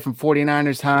Hernandez here from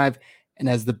 49ers Hive. And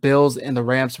as the Bills and the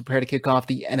Rams prepare to kick off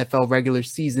the NFL regular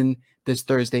season this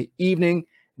Thursday evening,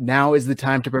 now is the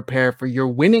time to prepare for your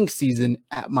winning season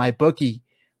at MyBookie.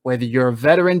 Whether you're a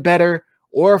veteran bettor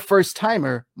or a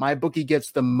first-timer, MyBookie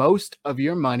gets the most of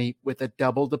your money with a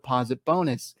double deposit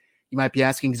bonus. You might be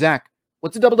asking, Zach,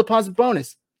 what's a double deposit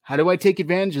bonus? How do I take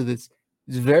advantage of this?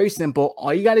 It's very simple.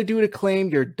 All you got to do to claim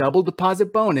your double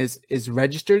deposit bonus is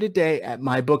register today at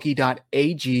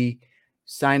mybookie.ag,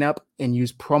 sign up, and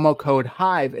use promo code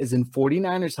HIVE, as in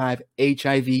 49ers Hive,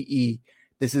 HIVE.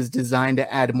 This is designed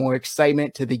to add more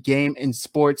excitement to the game and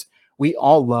sports we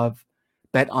all love.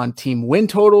 Bet on team win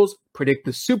totals, predict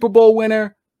the Super Bowl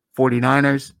winner,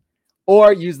 49ers,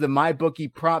 or use the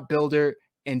MyBookie prop builder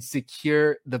and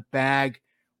secure the bag.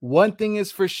 One thing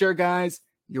is for sure, guys,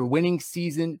 your winning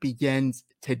season begins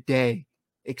today,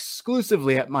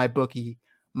 exclusively at MyBookie,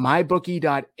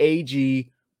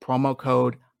 mybookie.ag, promo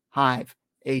code HIVE,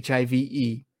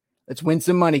 HIVE. Let's win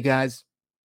some money, guys.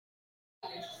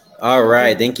 All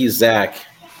right, thank you, Zach.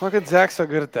 Fucking Zach's so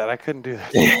good at that. I couldn't do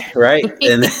that. Right,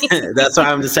 and that's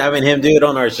why I'm just having him do it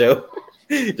on our show,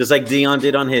 just like Dion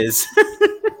did on his.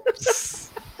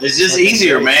 It's just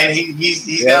easier, man.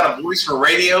 He's got a voice for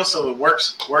radio, so it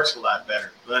works a lot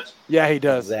better. But Yeah, he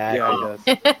does. Zach. Yeah,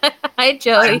 he does. Hi,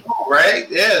 Joey. right?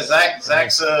 Yeah,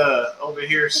 Zach's over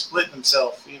here splitting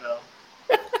himself. You know,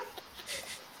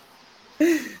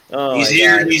 Oh, he's my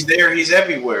here, God. he's there, he's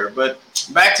everywhere. But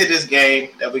back to this game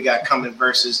that we got coming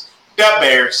versus got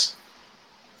Bears.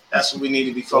 That's what we need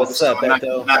to be focused What's up, on.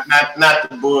 Beto? Not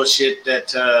the bullshit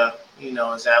that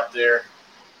is out there.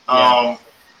 Yeah.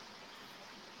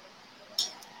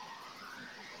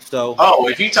 So,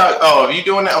 If you're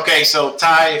doing that, okay. So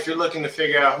Ty, if you're looking to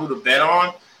figure out who to bet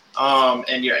on,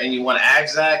 and you want to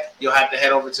ask Zach, you'll have to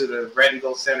head over to the Red and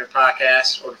Gold Center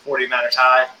podcast or the 49ers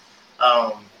High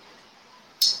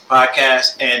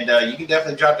podcast, and you can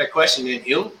definitely drop that question in.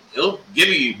 He'll give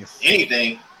you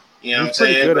anything. You know He's what I'm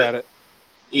pretty saying? good But at it.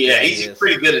 yeah, He he's is.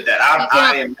 pretty good at that.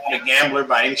 I am not a gambler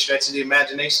by any stretch of the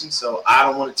imagination, so I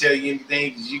don't want to tell you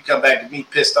anything because you come back to me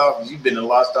pissed off because you've been and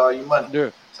lost all your money.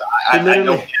 Dude, So I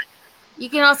don't. You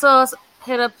can also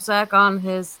hit up Zach on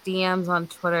his DMs on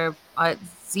Twitter at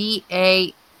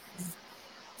it's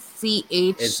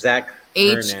Zach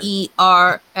Hernan.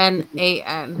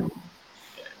 ZACHERNAN.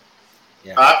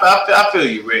 Yeah. I feel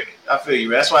you, Rick. I feel you.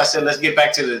 That's why I said let's get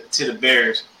back to the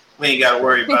Bears. We ain't got to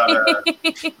worry about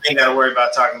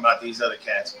talking about these other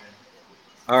cats, man.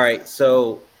 All right,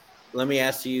 so let me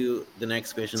ask you the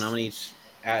next question. I'm gonna each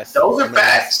ask. Those are I'm gonna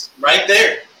facts right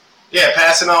there. Yeah,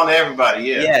 passing on to everybody.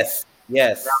 Yeah.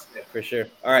 Yes, for sure.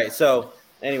 All right, so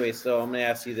anyway, so I'm gonna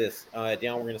ask you this,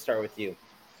 Dion. We're gonna start with you.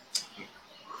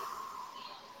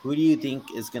 Who do you think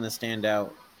is gonna stand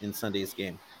out in Sunday's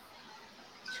game?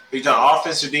 Are you talking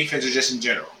offense or defense or just in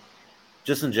general?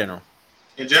 Just in general.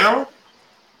 In general,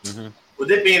 Mm-hmm.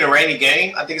 with it being a rainy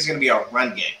game, I think it's going to be a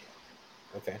run game.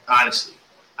 Okay. Honestly,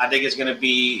 I think it's going to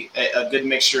be a good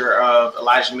mixture of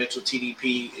Elijah Mitchell,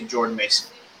 TDP, and Jordan Mason.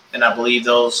 And I believe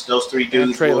those three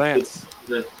dudes Trey will Lance.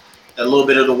 get a little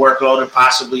bit of the workload, and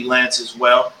possibly Lance as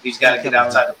well. He's got to get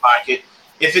outside the pocket.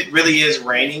 If it really is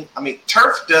raining, I mean,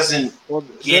 turf doesn't Well,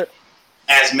 get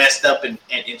as messed up and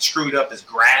screwed up as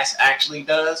grass actually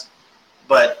does.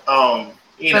 But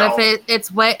if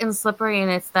it's wet and slippery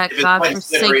and it's that If it's wet and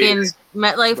slippery, godforsaken it's-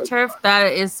 MetLife turf,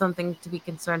 that is something to be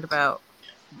concerned about.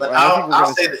 But Well, I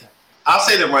think we're I'll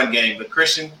say the run game. But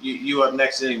Christian, you up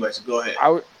next anyway, so go ahead.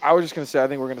 I was just going to say, I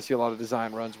think we're going to see a lot of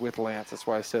design runs with Lance. That's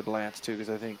why I said Lance, too, because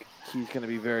I think he's going to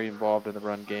be very involved in the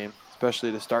run game,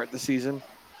 especially to start the season.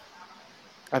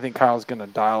 I think Kyle's going to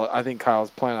dial it. I think Kyle's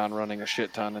planning on running a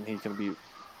shit ton, and he's going to be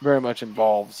very much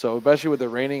involved. So, especially with the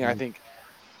raining, I think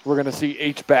we're going to see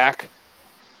H back,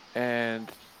 and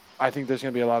I think there's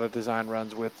going to be a lot of design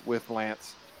runs with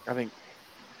Lance. I think,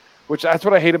 which that's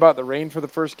what I hate about the rain for the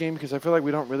first game, because I feel like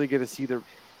we don't really get to see the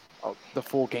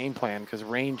full game plan, because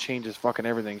rain changes fucking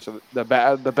everything. So the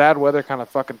bad weather kind of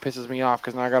fucking pisses me off,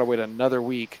 because now I got to wait another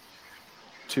week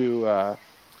to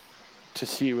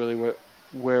see really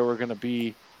where we're going to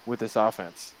be with this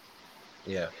offense.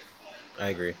 Yeah. I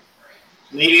agree.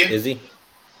 Media? Izzy?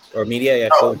 Or media? Yeah.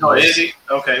 Oh, no, Izzy?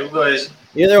 Okay, we'll go Izzy.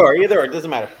 Either or. It doesn't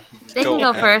matter. They can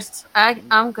go first.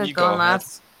 I'm good You going go ahead.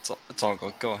 last. It's all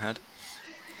good. Go ahead.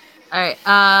 All right.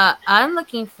 I'm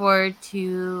looking forward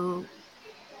to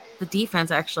the defense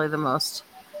actually the most.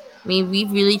 I mean,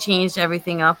 we've really changed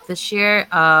everything up this year.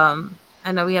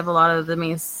 I know we have a lot of the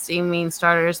main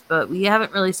starters, but we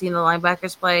haven't really seen the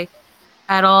linebackers play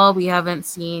at all. We haven't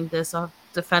seen this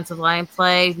defensive line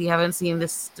play. We haven't seen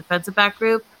this defensive back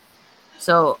group.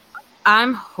 So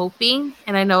I'm hoping,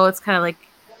 and I know it's kind of like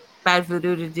bad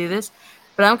voodoo to do this,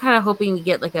 but I'm kind of hoping you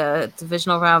get like a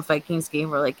divisional round Vikings game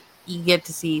where like you get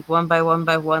to see one by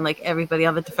one, like everybody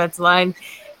on the defensive line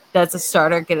that's a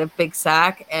starter get a big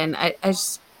sack. And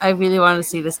I really want to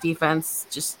see this defense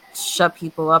just shut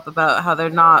people up about how they're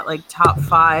not like top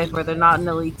 5 or they're not an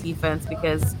elite defense,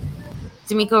 because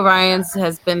D'Amico Ryans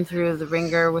has been through the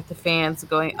ringer with the fans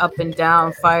going up and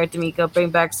down. Fire D'Amico, bring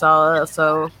back Salah.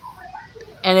 So,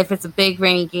 and if it's a big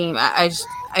rainy game, I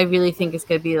really think it's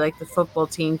going to be like the football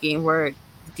team game where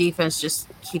the defense just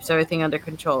keeps everything under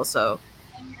control. So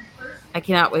I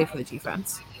cannot wait for the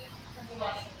defense.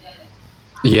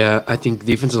 Yeah, I think the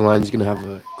defensive line is going to have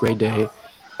a great day.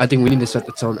 I think we need to set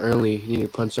the tone early. You need to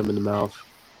punch them in the mouth.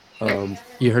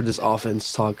 You heard this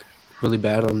offense talk really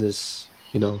bad on this,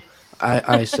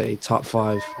 I say top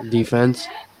 5 defense.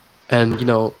 And,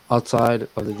 outside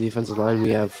of the defensive line,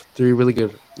 we have 3 really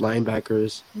good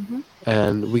linebackers.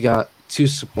 And we got 2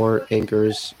 support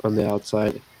anchors on the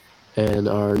outside. And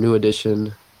our new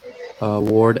addition,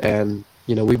 Ward, and,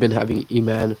 we've been having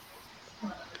E-Man.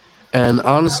 And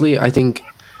honestly, I think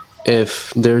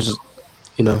if there's,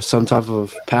 some type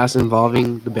of pass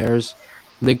involving the Bears,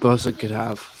 Nick Bosa could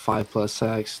have 5+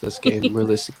 sacks this game,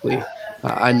 realistically.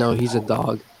 I know he's a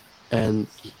dog, and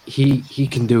he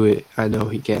can do it. I know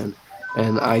he can,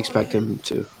 and I expect him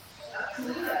to.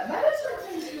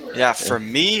 Yeah, for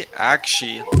me,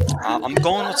 actually, I'm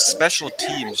going with special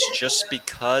teams just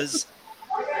because,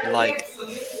 like,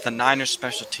 the Niners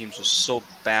special teams was so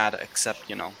bad, except,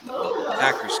 the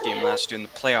Packers game last year in the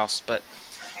playoffs. But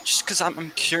just because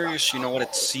I'm curious,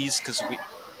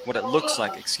 what it looks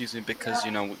like, because,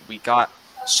 we got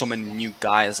so many new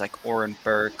guys like Oren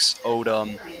Burks,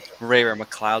 Odom, Ray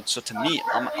McLeod. So to me,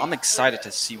 I'm excited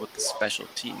to see what the special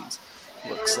teams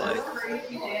looks like.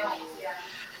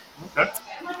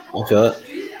 Okay.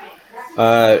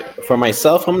 For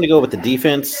myself, I'm going to go with the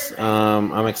defense.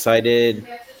 I'm excited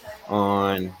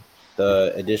on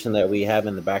the addition that we have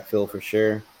in the backfield for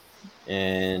sure.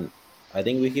 And I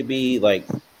think we could be like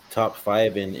top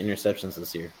 5 in interceptions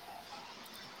this year.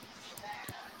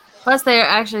 Plus, they're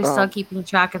actually still keeping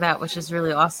track of that, which is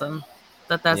really awesome.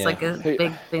 That's like a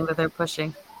big thing that they're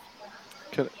pushing.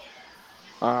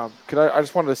 I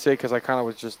just wanted to say, because I kind of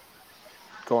was just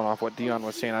going off what Dion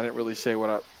was saying. I didn't really say what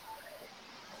I'm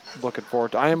looking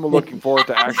forward to. I am looking forward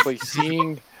to actually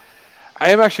seeing. I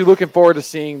am actually looking forward to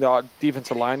seeing the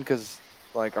defensive line, because,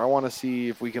 like, I want to see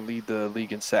if we can lead the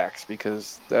league in sacks,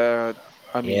 because our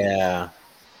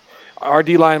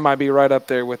D line might be right up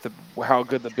there with how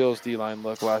good the Bills D line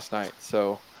looked last night.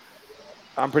 So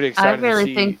I'm pretty excited. I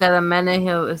really think that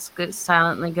Amenahill is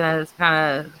silently going to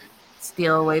kind of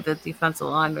steal away the defensive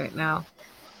line right now.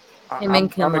 I'm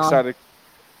excited.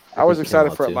 I was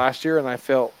excited for it last year, and I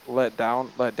felt let down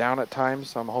at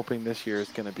times. So I'm hoping this year is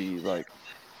going to be like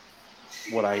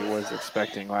what I was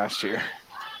expecting last year.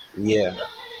 Yeah.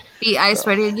 I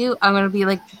swear to you, I'm going to be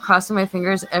like crossing my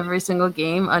fingers every single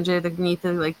game underneath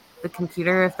the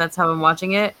computer, if that's how I'm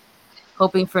watching it,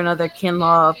 hoping for another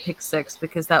Kinlaw pick 6,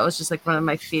 because that was just like one of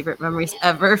my favorite memories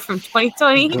ever from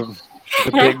 2020.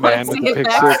 The big man with the pick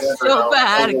 6. So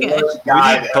bad again. We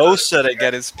need Bosa to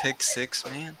get his pick 6,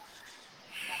 man.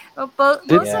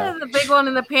 Bosa had the big one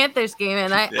in the Panthers game,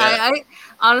 and I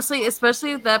honestly,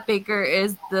 especially if that Baker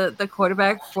is the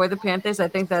quarterback for the Panthers, I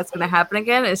think that's going to happen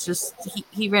again. It's just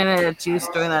he ran out of juice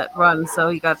during that run, so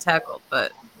he got tackled.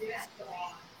 But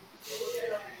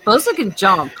Bosa can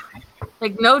jump,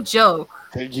 like no joke.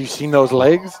 Have you seen those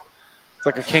legs? It's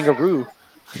like a kangaroo.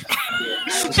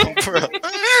 Bro,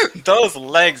 those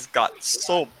legs got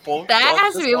so bulky. That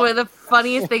has to be one of the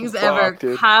funniest things ever.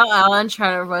 Dude. Kyle Allen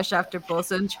trying to rush after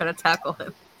Bosa and trying to tackle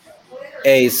him.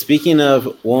 Hey, speaking of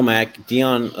Womack,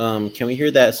 Dion, can we hear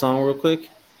that song real quick?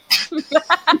 Dude,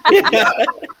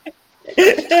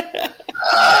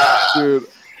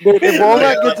 if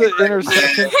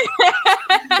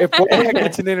Womack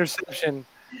gets an interception,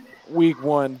 week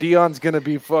 1, Dion's gonna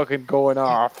be fucking going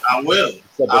off. I will.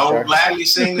 I will gladly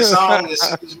sing the song as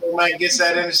soon as Womack gets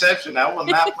that interception. I will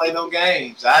not play no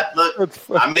games. I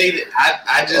made it.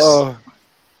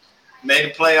 made a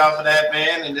play off of that,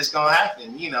 man, and it's gonna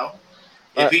happen. You know,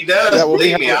 if he does,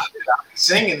 believe me, I'll be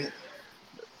singing it.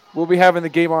 We'll be having the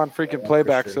game on freaking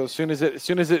playback. Sure. So as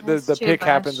soon as the pick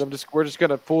happens, we're just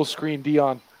gonna full screen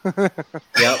Dion.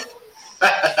 Yep.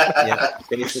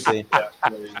 Basically.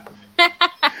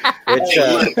 Which,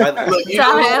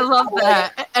 I love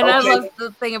that, and I love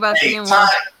the thing about being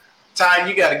Ty,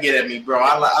 you got to get at me, bro.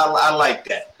 I like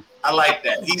that. I like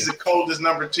that. He's the coldest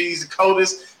number 2. He's the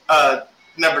coldest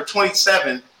number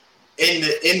 27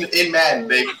 in Madden,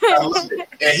 baby. I love it.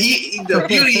 And the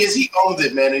beauty is he owns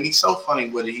it, man, and he's so funny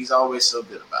with it. He's always so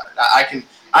good about it.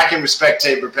 I can respect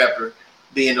Tabor Pepper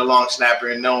being the long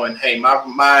snapper and knowing, hey,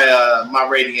 my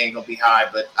rating ain't gonna be high,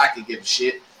 but I can give a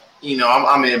shit. You know,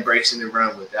 I'm embracing and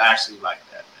run with it. I actually like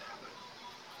that,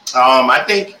 man. I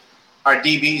think our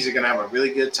DBs are gonna have a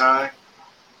really good time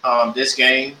this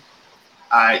game.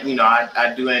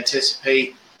 I do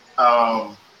anticipate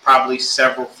probably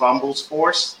several fumbles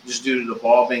forced just due to the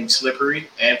ball being slippery,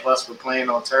 and plus we're playing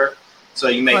on turf, so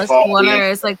you may fall.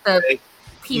 It's like the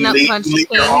peanut punch. You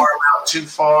leave your arm out too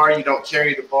far. You don't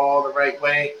carry the ball the right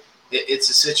way.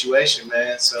 It's a situation,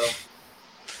 man. So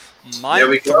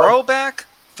my throwback.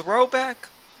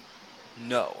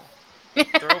 No.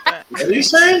 Throwback. What are you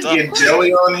saying? Get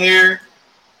Joey on here.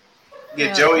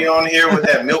 Get Joey on here with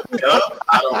that milk dub.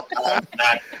 I don't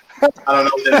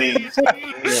know what that means.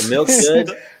 Yeah, milk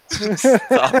good.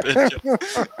 Stop it.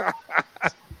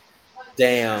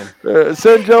 Damn.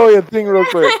 Send Joey a thing real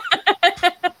quick.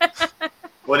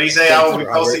 What do you say? I will be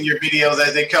posting your videos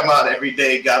as they come out every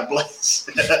day. God bless.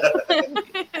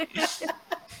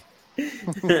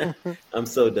 I'm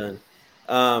so done.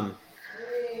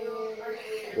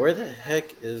 Where the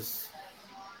heck is?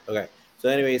 Okay. So,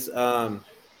 anyways,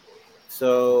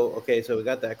 so we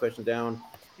got that question down.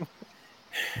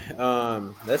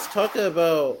 Let's talk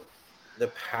about the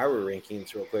power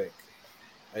rankings real quick.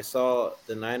 I saw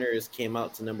the Niners came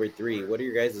out to number 3. What are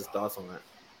your guys' thoughts on that?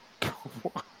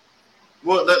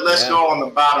 Well, let's go on the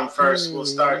bottom first. We'll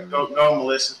start. Go,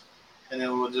 Melissa, and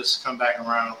then we'll just come back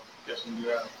around.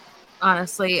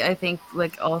 Honestly, I think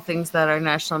like all things that are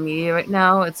national media right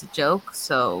now, it's a joke.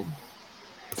 So,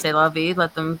 c'est la vie.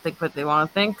 Let them think what they want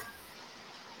to think.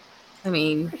 I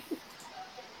mean,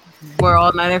 we're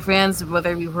all Niner fans.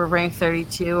 Whether we were ranked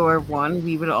 32 or 1,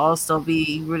 we would all still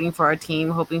be rooting for our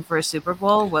team, hoping for a Super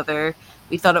Bowl, whether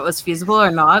we thought it was feasible or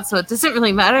not. So it doesn't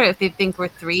really matter if they think we're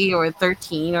 3 or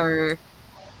 13 or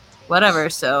whatever.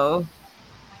 So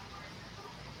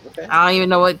okay. I don't even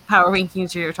know what power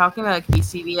rankings you're talking about. It could be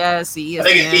CBS, ESPN, I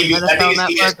think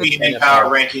it's ESPN power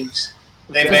rankings.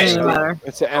 They mentioned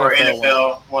it's an NFL or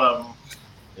NFL, one of them.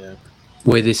 Yeah.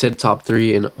 Wait, they said top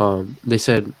 3 and they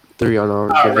said 3 on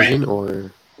our division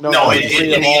or no in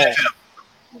the NFL.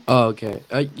 Oh, okay.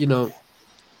 You know,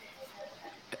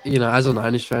 as a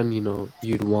Niners fan,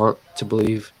 you'd want to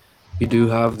believe you do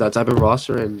have that type of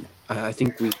roster, and I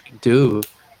think we do.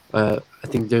 I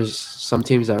think there's some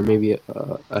teams that are maybe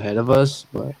ahead of us,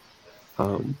 but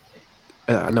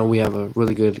I know we have a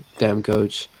really good damn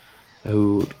coach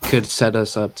who could set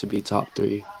us up to be top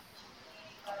 3.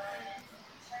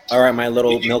 All right, my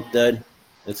little milk dud.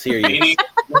 Let's hear you.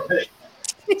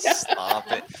 Stop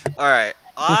it. All right.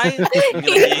 I'm gonna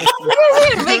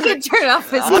make it turn off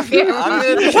his I'm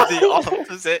gonna be the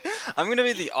opposite. I'm gonna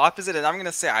be the opposite, and I'm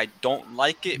gonna say I don't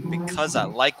like it because I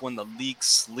like when the league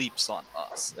sleeps on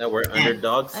us. That we're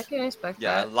underdogs. I can respect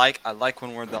that. Yeah, I like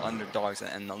when we're the underdogs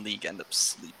and the league end up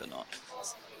sleeping on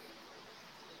us.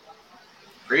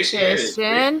 Appreciate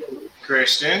it,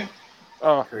 Christian.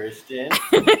 Oh, Christian.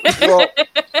 Well,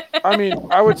 I mean,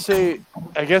 I would say,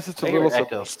 I guess it's a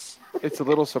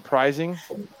little surprising,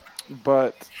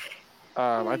 but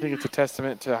I think it's a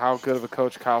testament to how good of a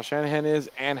coach Kyle Shanahan is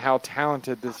and how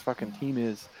talented this fucking team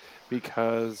is,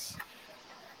 because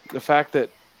the fact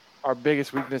that our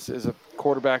biggest weakness is a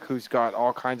quarterback who's got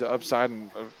all kinds of upside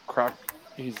and crap,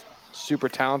 he's super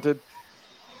talented.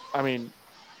 I mean,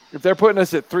 if they're putting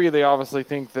us at 3, they obviously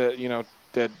think that,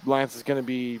 that Lance is going to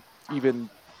be even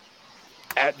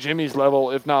at Jimmy's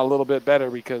level, if not a little bit better,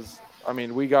 because, I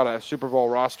mean, we got a Super Bowl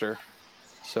roster.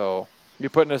 So you're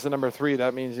putting us at number 3.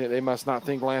 That means they must not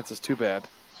think Lance is too bad.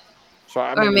 So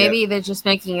or maybe they're just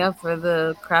making up for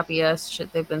the crappy ass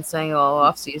shit they've been saying all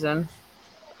off season.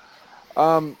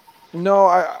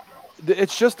 No,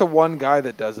 it's just the one guy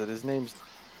that does it. His name's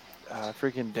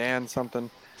freaking Dan something.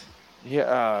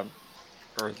 Yeah,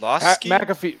 Orlowski?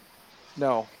 McAfee.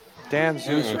 No, Dan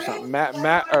Zeus or something. Pat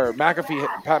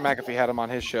McAfee had him on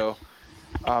his show.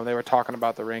 They were talking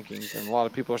about the rankings, and a lot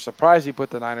of people are surprised he put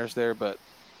the Niners there, but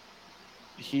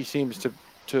he seems to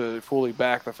to fully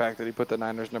back the fact that he put the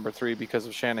Niners number 3 because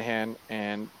of Shanahan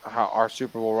and how our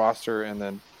Super Bowl roster, and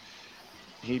then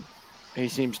he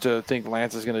seems to think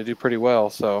Lance is going to do pretty well.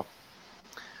 So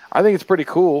I think it's pretty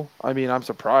cool. I mean, I'm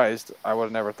surprised. I would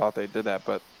have never thought they did that,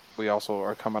 but we also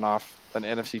are coming off an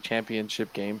NFC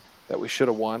Championship game that we should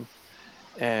have won,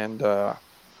 and the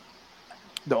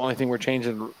only thing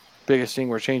biggest thing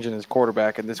we're changing is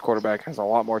quarterback, and this quarterback has a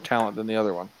lot more talent than the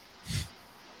other one.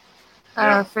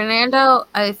 Fernando,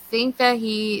 I think that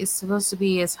he is supposed to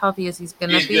be as healthy as he's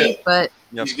going to be, good. but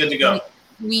He's good to go.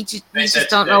 we just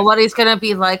don't know what he's going to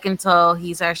be like until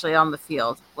he's actually on the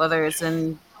field, whether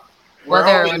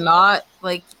or not.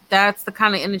 Like, that's the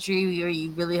kind of energy where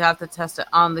you really have to test it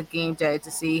on the game day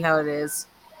to see how it is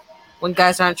when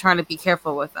guys aren't trying to be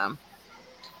careful with them.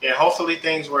 Yeah, hopefully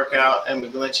things work out and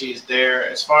McGlinchey is there.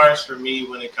 As far as for me,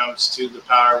 when it comes to the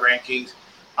power rankings,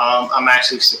 I'm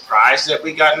actually surprised that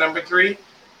we got number 3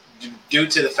 due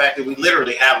to the fact that we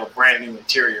literally have a brand new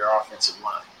interior offensive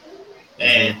line.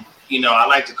 And, I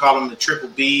like to call them the triple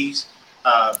Bs,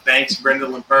 Banks,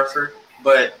 Brendel, and Burford,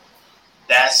 but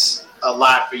that's a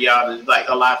lot for y'all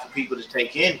a lot for people to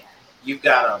take in. You've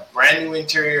got a brand new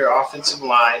interior offensive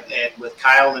line, and with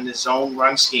Kyle in his zone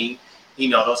run scheme,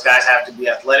 those guys have to be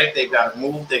athletic. They've got to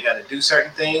move. They've got to do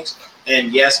certain things.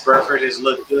 And yes, Burford has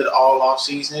looked good all off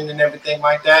season and everything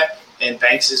like that. And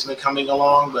Banks has been coming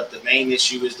along. But the main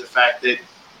issue is the fact that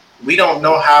we don't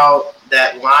know how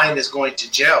that line is going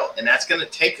to gel. And that's going to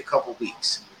take a couple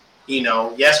weeks.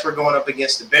 Yes, we're going up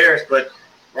against the Bears, but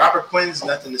Robert Quinn's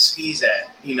nothing to sneeze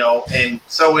at, and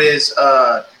so is,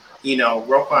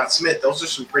 Roquan Smith. Those are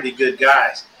some pretty good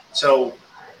guys. So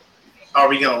are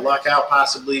we going to luck out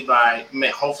possibly by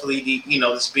hopefully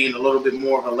this being a little bit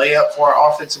more of a layup for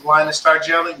our offensive line to start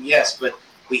gelling? Yes, but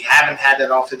we haven't had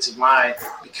that offensive line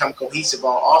become cohesive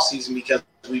all offseason because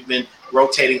we've been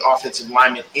rotating offensive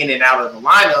linemen in and out of the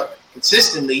lineup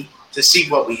consistently to see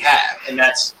what we have, and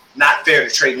that's not fair to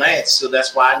Trey Lance. So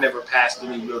that's why I never passed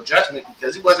any real judgment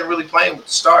because he wasn't really playing with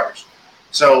the starters.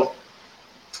 So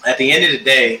at the end of the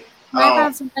day, can I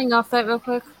bounce something off that real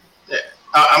quick?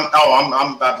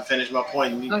 I'm about to finish my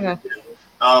point. Okay.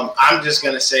 I'm just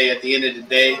gonna say at the end of the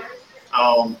day,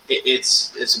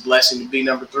 it's a blessing to be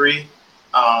number 3,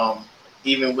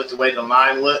 even with the way the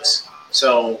line looks.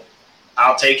 So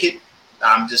I'll take it.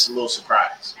 I'm just a little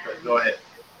surprised. But go ahead.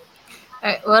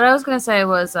 What I was going to say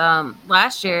was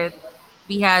last year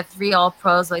we had 3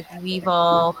 All-Pros. Like, we've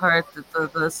all heard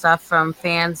the stuff from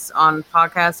fans on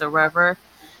podcasts or wherever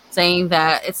saying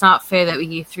that it's not fair that we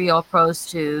gave 3 All-Pros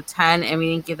to 10 and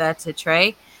we didn't give that to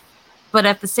Trey. But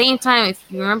at the same time, if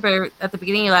you remember at the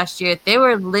beginning of last year, they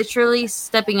were literally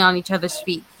stepping on each other's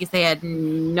feet because they had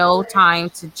no time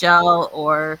to gel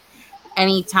or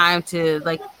any time to,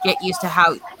 like, get used to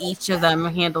how each of them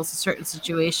handles a certain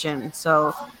situation.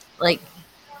 So, like,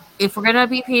 if we're going to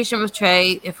be patient with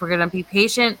Trey, if we're going to be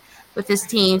patient with this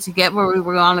team to get where we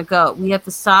want to go, we have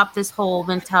to stop this whole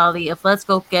mentality of let's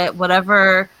go get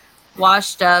whatever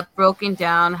washed up, broken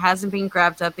down, hasn't been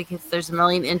grabbed up because there's a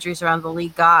million injuries around the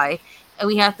league guy. And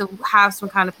we have to have some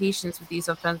kind of patience with these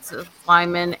offensive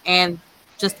linemen and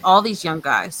just all these young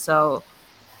guys. So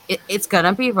it's going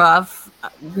to be rough.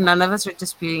 None of us are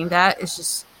disputing that. It's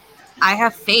just, I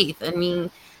have faith. I mean,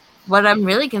 what I'm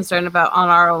really concerned about on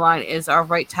our O-line is our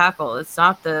right tackle. It's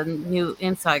not the new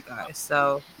inside guy.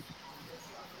 So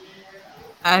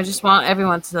I just want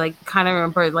everyone to, like, kind of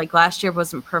remember, like, last year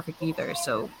wasn't perfect either.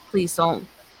 So please don't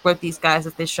rip these guys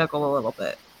if they struggle a little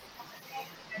bit.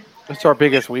 It's our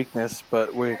biggest weakness,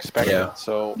 but we expect it.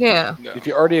 So yeah, if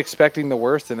you're already expecting the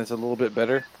worst and it's a little bit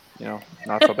better,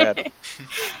 not so bad.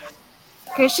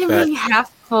 Christian being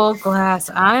half full glass.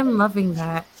 I'm loving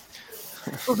that.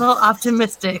 A little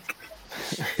optimistic.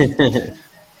 All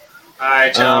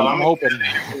right, y'all. I'm hoping.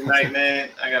 Good night, man.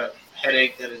 I got a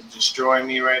headache that is destroying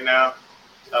me right now.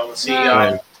 So we'll see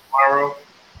y'all tomorrow.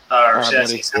 Or should I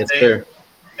say Sunday?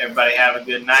 Everybody have a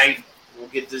good night. We'll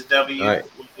get this W. All right.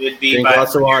 Drink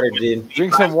lots of water, dude.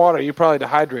 Drink some water. You're probably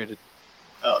dehydrated.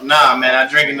 Oh, nah, man. I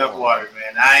drink enough water,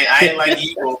 man. I ain't like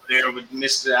you over there with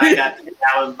Mr. I got the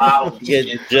gallon bottle.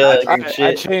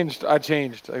 I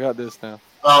changed. I got this now.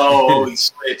 Oh, he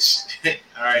switched.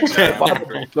 All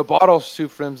right, the bottle's too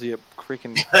flimsy. I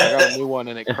got a new one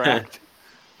and it cracked.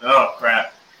 Oh,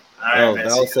 crap. All right,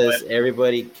 Val says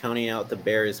everybody counting out the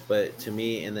Bears, but to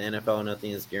me in the NFL,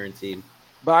 nothing is guaranteed.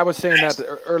 But I was saying that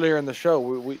earlier in the show,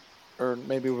 we or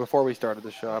maybe before we started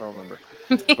the show, I don't remember.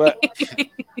 But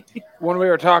when we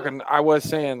were talking, I was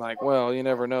saying, like, well, you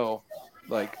never know.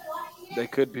 Like, they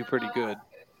could be pretty good.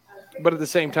 But at the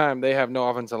same time, they have no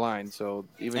offensive line, so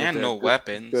even and if no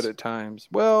weapons, good at times.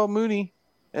 Well, Mooney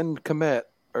and Komet,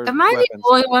 or Am I the weapons.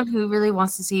 only one who really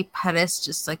wants to see Pettis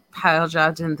just like pile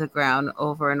drive into the ground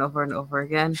over and over and over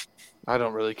again? I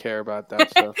don't really care about that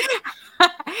stuff.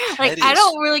 Like, I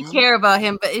don't really care about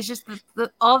him, but it's just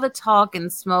all the talk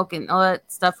and smoke and all that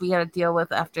stuff we had to deal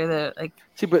with after the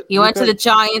he went to the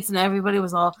Giants and everybody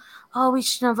was all, oh, we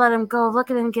shouldn't have let him go. Look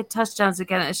at him get touchdowns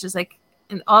again. It's just like,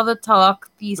 and all the talk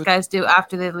these guys do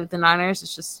after they leave the Niners,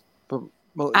 it's just.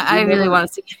 I really want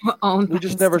to see him own. We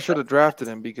just never should have drafted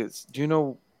him because do you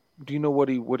know what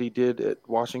he did at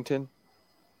Washington?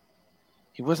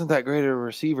 He wasn't that great of a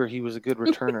receiver. He was a good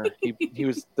returner. he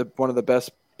was one of the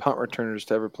best punt returners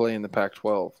to ever play in the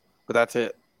Pac-12. But that's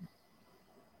it.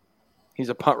 He's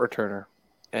a punt returner,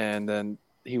 and then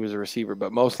he was a receiver.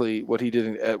 But mostly what he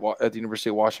did at the University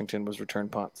of Washington was return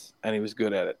punts, and he was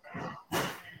good at it.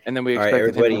 And then we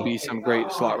expected him to be some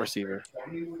great slot receiver.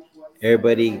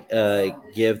 Everybody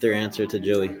give their answer to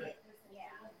Joey.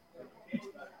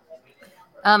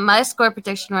 My score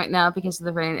prediction right now, because of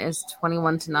the rain, is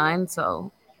 21-9.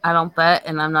 So I don't bet,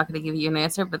 and I'm not going to give you an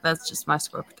answer, but that's just my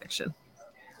score prediction.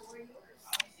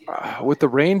 With the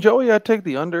rain, Joey, I'd take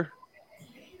the under.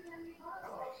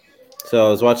 So I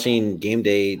was watching Game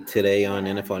Day today on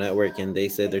NFL Network, and they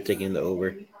said they're taking the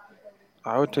over.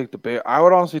 I would take the Bears. I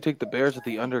would honestly take the Bears at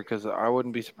the under because I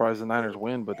wouldn't be surprised the Niners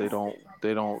win, but they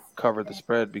don't cover the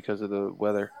spread because of the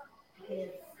weather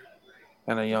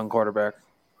and a young quarterback.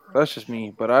 That's just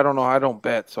me, but I don't know. I don't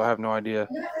bet, so I have no idea.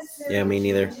 Yeah, me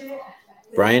neither.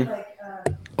 Brian?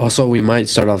 Also, we might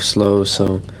start off slow,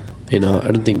 so I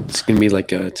don't think it's gonna be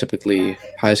like a typically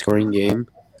high-scoring game.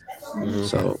 Mm-hmm.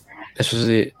 So,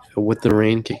 especially with the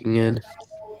rain kicking in,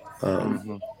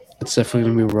 it's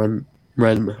definitely gonna be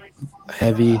run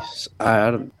heavy.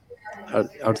 I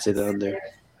would say the under.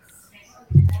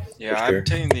 Yeah, sure. I'm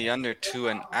taking the under too,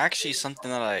 and actually something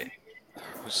that I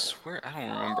don't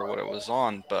remember what it was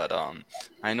on, but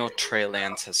I know Trey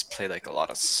Lance has played like a lot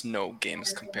of snow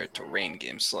games compared to rain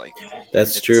games. Like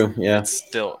that's true. Yeah, it's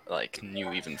still like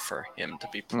new even for him to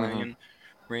be playing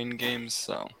rain games.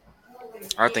 So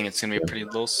I think it's gonna be a pretty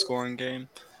low scoring game.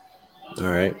 All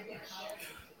right.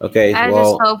 Okay. I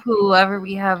just hope whoever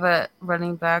we have at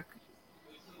running back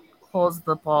holds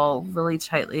the ball really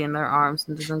tightly in their arms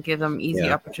and doesn't give them easy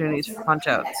opportunities for punch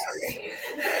outs.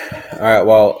 All right.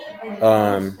 Well,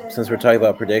 since we're talking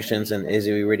about predictions, and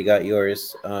Izzy, we already got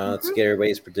yours. Let's get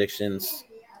everybody's predictions.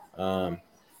 Go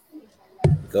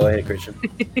ahead, Christian.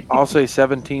 I'll say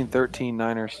 17-13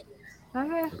 Niners.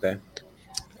 Okay.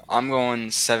 I'm going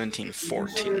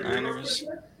 17-14 Niners.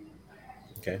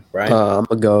 Okay, Brian. I'm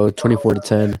gonna go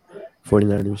 24-10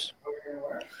 49ers.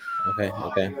 Okay.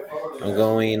 I'm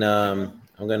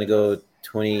gonna go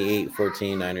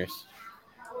 28-14 Niners.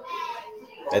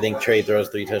 I think Trey throws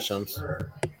 3 touchdowns.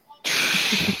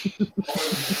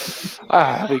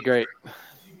 That'd be great.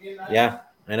 Yeah,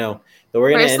 I know. So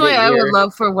we're gonna Personally, end it I here. would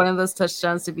love for one of those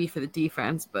touchdowns to be for the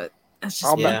defense, but that's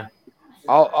just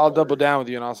I'll double down with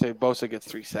you and I'll say Bosa gets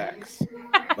 3 sacks.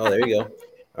 Oh, there you go.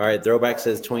 All right, throwback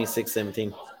says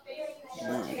 26-17.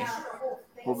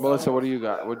 Well, Melissa, what do you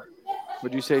got?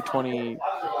 Would you say 20?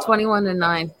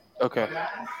 21-9. Okay.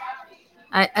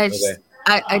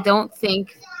 I don't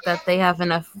think that they have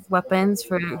enough weapons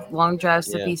for long drives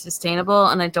to be sustainable,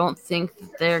 and I don't think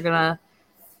that they're gonna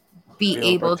be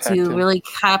able to really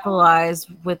capitalize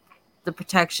with the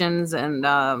protections and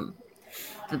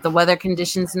the weather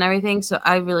conditions and everything. So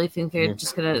I really think they're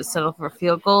just gonna settle for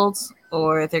field goals,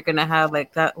 or they're gonna have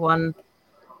like that one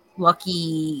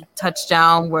lucky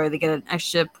touchdown where they get an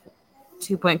extra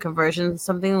 2-point conversion,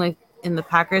 something like in the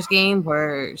Packers game,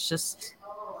 where it's just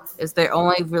is their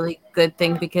only really good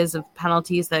thing because of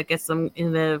penalties that gets them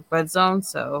in the red zone.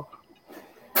 So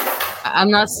I'm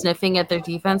not sniffing at their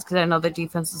defense because I know their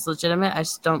defense is legitimate. I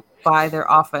just don't buy their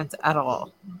offense at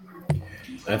all.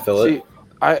 I feel it.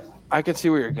 I can see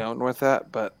where you're going with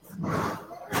that, but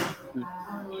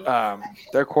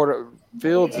their quarter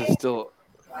Fields is still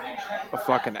a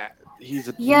fucking he's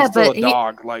still a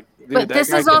dog. But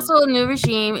this is also a new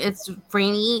regime. It's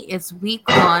rainy. It's week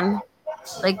 1.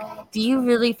 Like, do you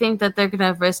really think that they're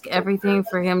gonna risk everything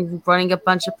for him running a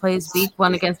bunch of plays week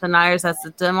 1 against the Niners? That's the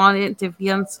dominant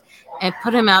defense, and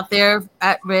put him out there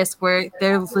at risk where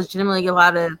they're legitimately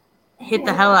allowed to hit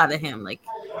the hell out of him. Like,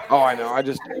 oh, I know. I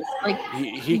just like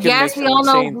he can yes, make we all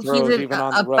know insane throws he's even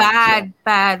on a the run,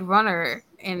 bad runner,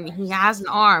 and he has an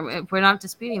arm. We're not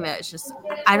disputing that. It's just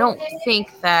I don't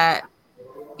think that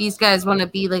these guys want to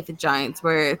be like the Giants,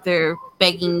 where they're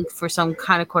begging for some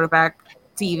kind of quarterback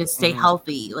to even stay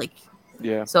healthy. Like,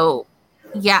 yeah. So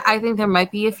yeah, I think there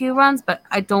might be a few runs, but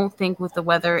I don't think with the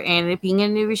weather and it being a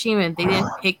new regime and they didn't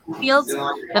pick Fields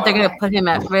that they're going to put him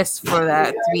at risk for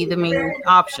that to be the main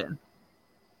option.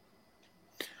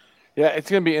 Yeah,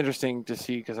 it's going to be interesting to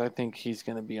see because I think he's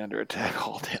going to be under attack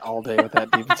all day with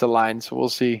that defensive line. So we'll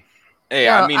see. Hey,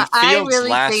 I mean, I Fields really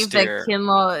last think year. that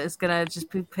Kinlaw is going to just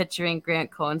be picturing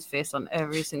Grant Cohen's face on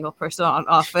every single person on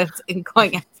offense and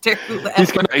going after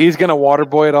whoever. He's gonna water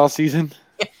boy it all season.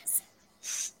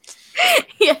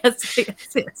 Yes.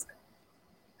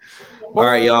 All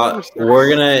right, y'all. We're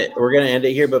gonna end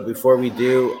it here, but before we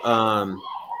do,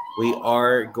 we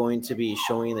are going to be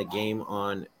showing the game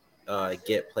on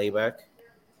Get Playback.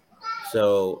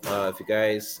 So if you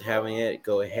guys haven't yet,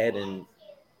 go ahead and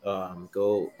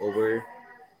go over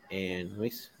and let me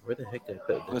see, where the heck did I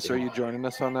put this? So are you joining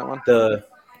us on that one?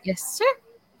 Yes, sir.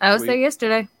 I was there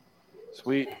yesterday.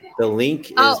 Sweet. The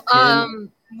link is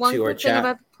pinned one to our quick thing chat.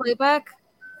 about the playback.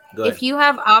 Go ahead. If you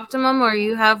have Optimum or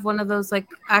you have one of those like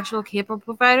actual cable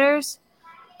providers,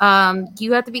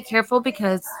 you have to be careful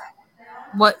because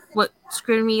what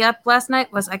screwed me up last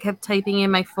night was I kept typing in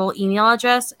my full email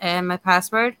address and my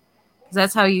password because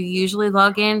that's how you usually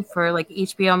log in for like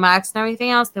HBO Max and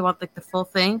everything else. They want like the full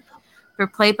thing. For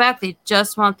playback, they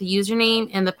just want the username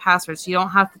and the password, so you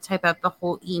don't have to type out the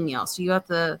whole email. So you have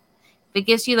to. If it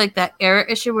gives you like that error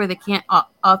issue where they can't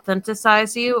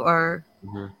authenticize you or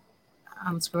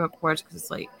I'm screwing up words because it's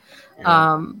late.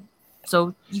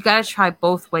 So you gotta try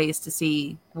both ways to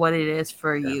see what it is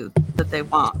for you that they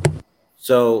want.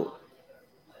 So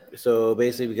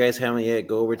basically, if you guys haven't yet,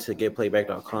 go over to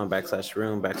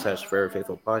getplayback.com/room/Forever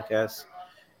Faithful Podcast,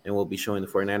 and we'll be showing the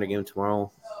 49er game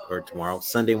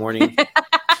Sunday morning.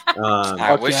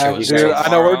 I wish it was dude. I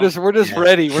know we're just Yeah.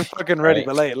 ready. We're fucking ready,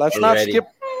 Right. but hey, let's We're not ready. skip.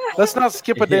 Let's not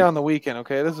skip a day on the weekend,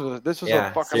 okay? This was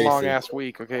Yeah, a fucking seriously. long ass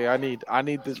week, okay? I need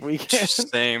this weekend.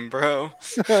 Same, bro.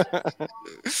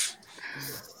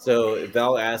 So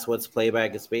Val asked, "What's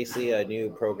playback?" It's basically a new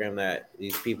program that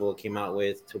these people came out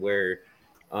with to where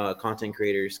content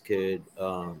creators could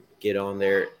get on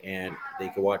there and they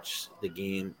could watch the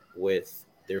game with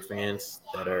their fans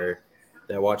that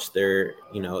watch their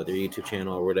their YouTube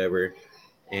channel or whatever,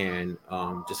 and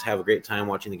just have a great time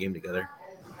watching the game together.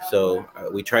 So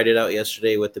we tried it out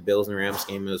yesterday with the Bills and Rams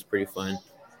game. It was pretty fun.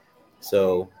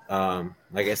 So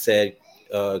like I said,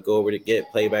 go over to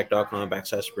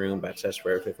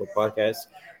getplayback.com/room/Forever Faithful Podcast.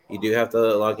 You do have to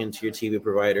log into your TV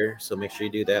provider, so make sure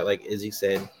you do that. Like Izzy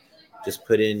said, just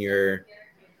put in your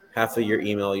half of your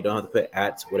email. You don't have to put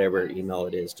at whatever email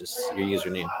it is, just your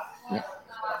username. Yeah.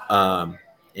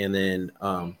 And then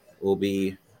we'll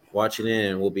be watching it,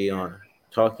 and we'll be on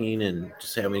talking and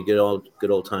just having a good old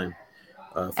time.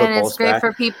 And it's great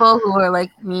for people who are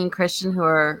like me and Christian who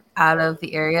are out of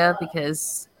the area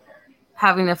because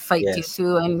having to fight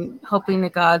Dufu and hoping to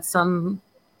God some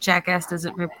jackass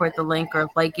doesn't report the link or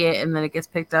like it, and then it gets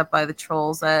picked up by the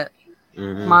trolls that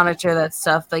monitor that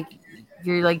stuff. Like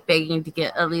you're like begging to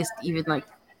get at least even like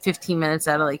 15 minutes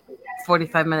out of like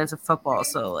 45 minutes of football.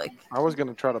 So like I was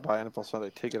gonna try to buy NFL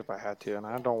Sunday ticket if I had to, and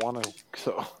I don't want to.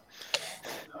 So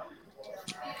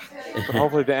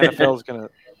hopefully the NFL is gonna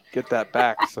get that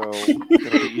back, so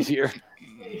it'll be easier.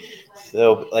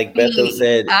 So, like Beto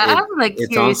said, I'm like it's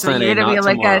curious on Sunday, you're gonna be not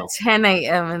like tomorrow. at 10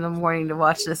 a.m. in the morning to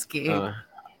watch this game.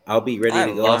 I'll be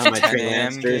ready to go. I have my Trey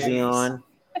Lance jersey on.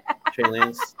 Trey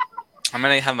Lance. I'm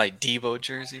gonna have my Debo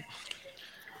jersey.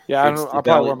 Yeah, I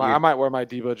might wear my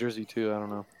Debo jersey too. I don't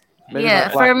know. Maybe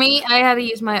for me, I had to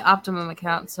use my Optimum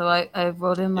account, so I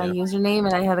wrote in my username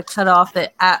and I had to cut off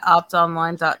the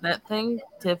 @optonline.net thing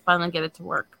to finally get it to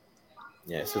work.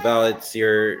 Yeah, so Val, it's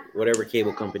your whatever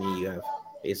cable company you have,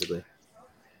 basically.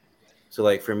 So,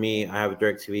 like for me, I have a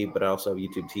DirecTV, but I also have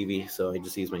YouTube TV, so I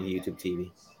just use my YouTube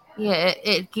TV. Yeah,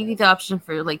 it gives you the option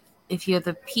for like if you have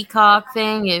the Peacock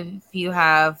thing, if you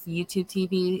have YouTube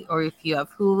TV, or if you have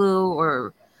Hulu,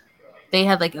 or they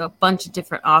had like a bunch of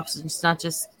different options, not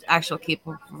just actual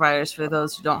cable providers for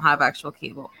those who don't have actual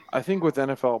cable. I think with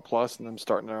NFL Plus and them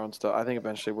starting their own stuff, I think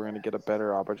eventually we're going to get a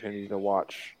better opportunity to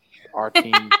watch our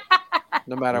team,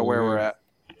 no matter where we're at.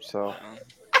 So,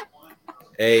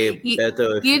 hey,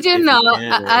 Beto, you do know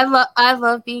I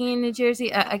love being in New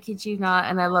Jersey. I kid you not,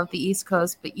 and I love the East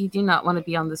Coast, but you do not want to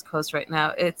be on this coast right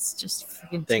now. It's just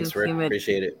freaking thanks, too Rick. humid.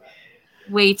 Appreciate it.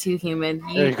 Way too humid.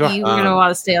 You're going to want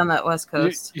to stay on that West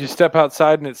Coast. You step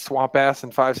outside and it's swamp ass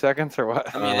in 5 seconds, or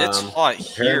what? I mean, it's hot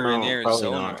here in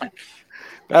Arizona.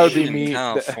 That would be in me.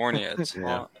 California, it's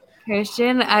hot.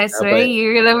 Christian, I swear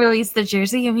you're going to release the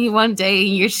jersey of me one day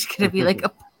and you're just going to be like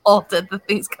appalled at the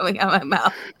things coming out of my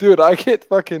mouth. Dude, I get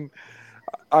fucking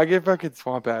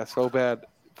swamp ass so bad.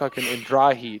 fucking in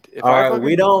dry heat. If All I right, fucking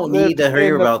we don't need to lived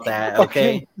hear in the about that,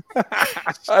 okay?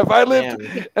 if I lived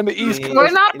Damn. in the East Coast,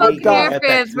 We're not I need both to Bear get that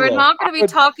fans. We're cool. not going to be would-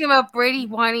 talking about Brady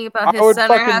whining about I his would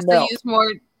center fucking has melt. to use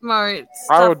more I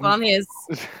stuff would- on his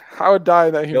I would die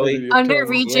in that humidity. I'm under telling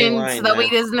you. region lying, so that man.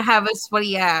 he doesn't have a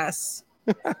sweaty ass.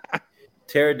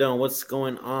 Pterodon, what's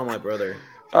going on, my brother?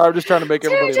 I'm just trying to make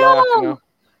everybody laugh, you know.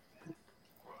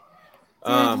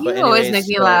 Dude, But you always anyways, make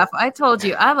me so- laugh. I told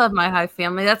you, I love my Hive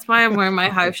family. That's why I'm wearing my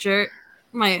Hive shirt,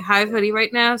 my Hive hoodie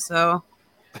right now. So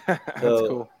That's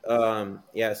So, cool.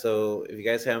 yeah. So if you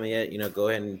guys haven't yet, go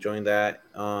ahead and join that.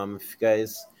 If you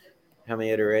guys haven't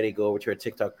yet already, go over to our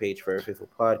TikTok page for our Faithful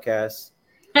Podcast,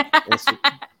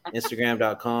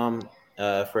 Instagram.com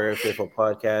for our Faithful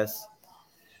Podcast,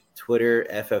 Twitter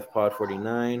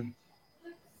FFPod49,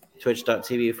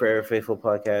 Twitch.tv for our Faithful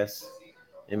Podcast.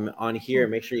 And on here,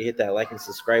 make sure you hit that like and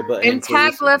subscribe button. and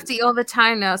tag please. Lefty all the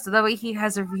time now, so that way he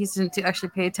has a reason to actually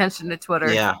pay attention to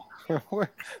Twitter. Yeah.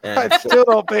 I still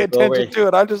don't pay Go over- attention to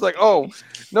it. I'm just like, oh,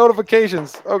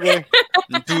 notifications. Okay.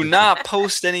 Do not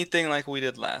post anything like we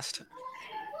did last.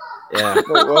 Yeah. Wait,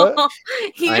 what?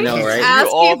 He I know, keeps right? You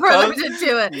all asking for them post- to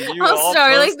do it. you I'm all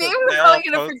sorry, like posted- they were they all probably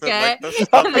gonna posted, forget, like, the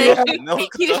and then stuff you, milk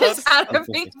you just does. had to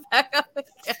bring it back up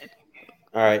again.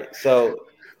 All right. So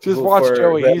Just who- watch for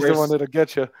Joey. He's the whoever's- one that'll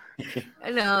get you. I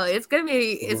know it's gonna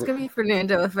be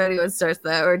Fernando if anyone starts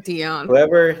that, or Dion.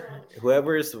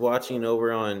 Whoever's watching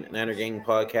over on Niner Gang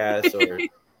Podcast or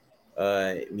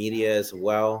media as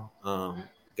well,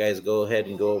 guys, go ahead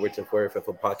and go over to Forever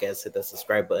Faithful Podcast, hit that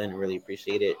subscribe button. Really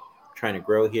appreciate it. Trying to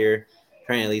grow here,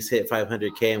 trying to at least hit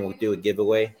 500K, and we'll do a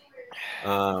giveaway.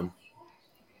 But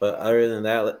other than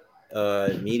that,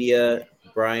 media,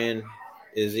 Brian,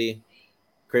 Izzy,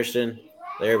 Christian,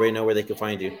 let everybody know where they can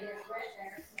find you.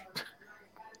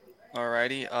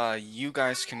 Alrighty, you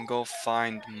guys can go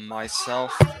find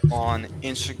myself on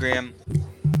Instagram,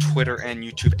 Twitter, and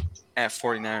YouTube at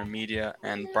 49er Media,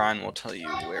 and Brian will tell you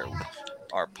where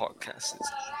our podcast is.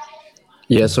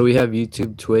 Yeah, so we have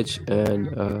YouTube, Twitch,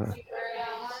 and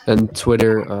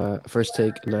Twitter. First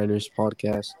Take Niners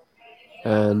podcast,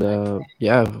 and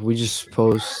yeah, we just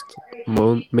post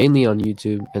mainly on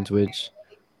YouTube and Twitch,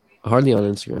 hardly on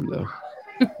Instagram though.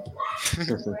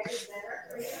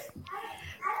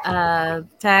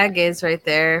 Tag is right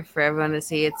there for everyone to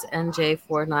see. It's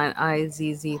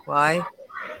NJ49IZZY.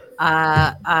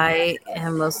 I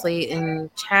am mostly in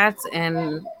chats,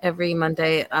 and every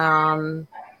Monday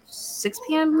 6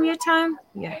 p.m. your time.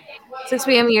 Yeah, 6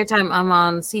 p.m. your time. I'm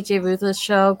on CJ Ruthless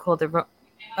show called the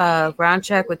Round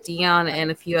Check with Dion and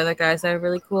a few other guys that are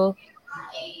really cool.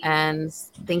 And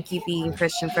thank you, Being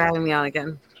Christian, for having me on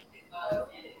again.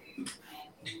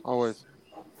 Always.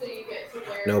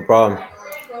 No problem.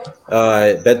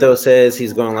 Beto says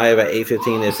he's going live at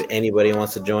 8:15. If anybody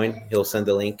wants to join, he'll send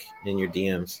the link in your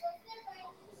DMs.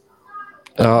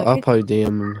 I'll probably DM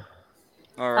him.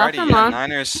 Alrighty, come yeah, on.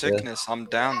 Niners sickness. I'm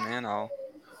down, man. I'll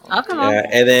Come on. Yeah,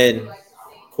 and then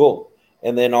cool.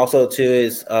 And then also too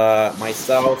is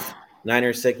myself,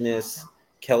 Niner Sickness,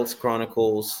 Celts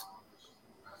Chronicles,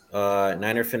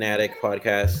 Niner Fanatic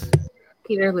podcast,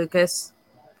 Peter Lucas,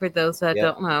 for those that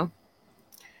Yep. don't know.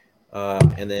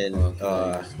 and then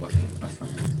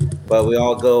but we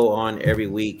all go on every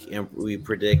week and we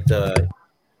predict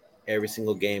every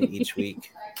single game each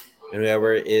week, and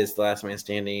whoever is the last man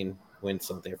standing wins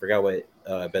something. I forgot what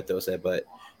Beto said, but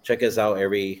check us out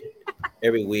every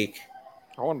week.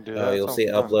 I want to do that. You'll Sounds see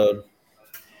fun. upload.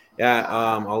 Yeah,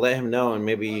 I'll let him know, and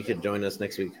maybe you could join us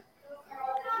next week.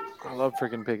 I love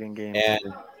freaking picking games.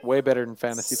 And Way better than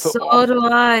fantasy So football. do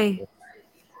I.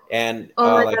 and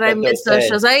Oh my like god, I Beto missed those said-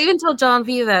 shows. I even told John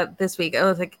V that this week. I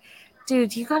was like,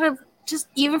 dude, you gotta just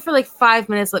even for like 5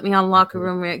 minutes let me on Locker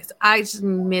Room because I just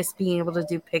miss being able to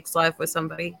do picks live with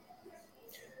somebody.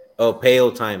 Oh,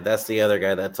 Pale Time. That's the other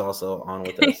guy that's also on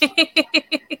with us.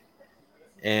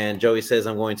 And Joey says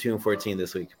I'm going 2-14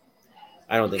 this week.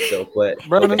 I don't think so, but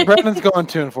Brandon's going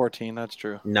 2-14. That's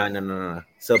true. No.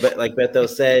 So, but like Beto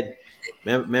said,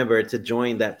 remember to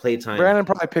join that playtime. Brandon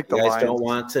probably picked the You guys Lions. don't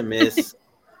want to miss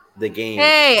the game.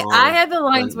 Hey, on- I had the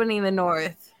Lions on- winning the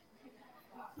North.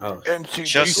 Oh,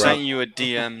 just Right. sent you a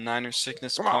DM, Niner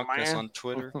Sickness Come on, podcast man. on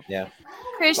Twitter. yeah.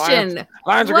 Christian,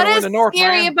 Lions are what going to win is the North,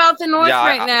 scary man. about the North yeah,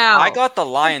 right now? I got the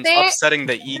Lions They- upsetting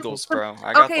the Eagles, bro.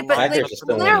 I got Okay, the but Lions like, upsetting still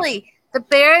the winning. clearly the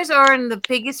Bears are in the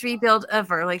biggest rebuild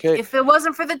ever. Like, Okay. if it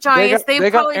wasn't for the Giants, they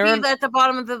they'd got probably Aaron- be at the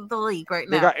bottom of the league right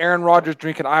They now. got Aaron Rodgers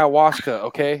drinking ayahuasca,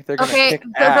 okay? They're going to Okay, kick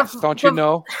the- ass. the- Don't you the-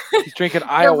 know? He's drinking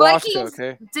ayahuasca, Vikings-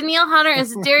 okay? Danielle Hunter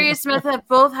and Darius Smith have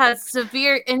both had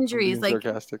severe I'm injuries. being Like,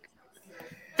 sarcastic.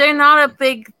 they're not a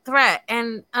big threat.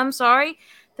 And I'm sorry,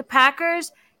 the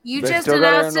Packers, You They just still got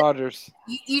Aaron announced Rodgers.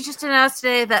 you just announced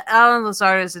today that Alan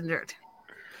Lazard is injured.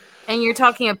 And you're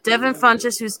talking of Devin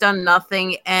Funchess, who's done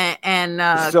nothing, and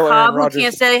Still Aaron Cobb, who Rodgers.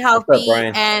 can't stay What's up, healthy,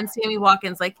 Brian? and Sammy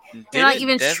Watkins. Like, they're not Didn't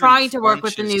even Devin trying to work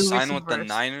with the Funchess new sign with the receivers.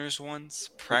 Niners once?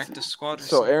 Practice squad or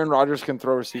So something? Aaron Rodgers can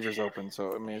throw receivers open.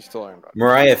 So I mean, it's still Aaron Rodgers.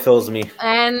 Mariah fills me.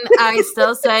 And I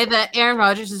still say that Aaron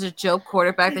Rodgers is a joke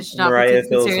quarterback that should not Mariah be taken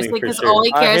fills me seriously for because sure. all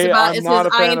he cares about I'm is his not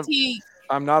a fan of- INT.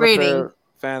 I'm not rating. a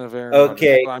fan of Aaron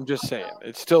Okay. Rodgers. I'm just saying,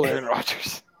 it's still Aaron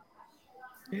Rodgers.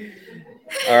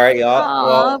 All right, y'all.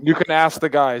 Well, You can ask the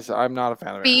guys. I'm not a fan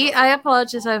of Aaron B, Rodgers. I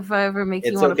apologize if I ever make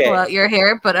you It's want to pull okay. out your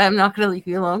hair, but I'm not going to leave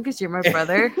you alone because you're my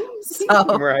brother. So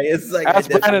Mariah's like,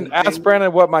 Ask I Brandon. definitely Ask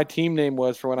Brandon what my team name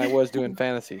was for when I was doing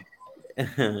fantasy.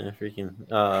 freaking.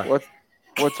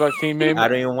 What's my team name? I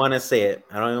don't even want to say it.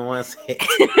 I don't even want to say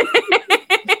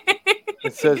it.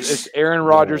 It says it's Aaron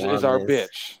Rodgers is our Wanda's.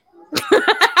 bitch.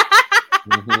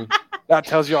 Mhm. That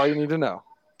tells you all you need to know.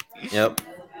 Yep.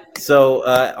 So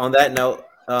on that note,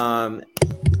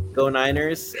 go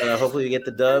Niners. Hopefully we get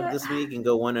the dub this week and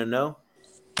go 1-0.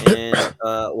 And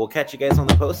we'll catch you guys on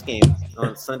the post game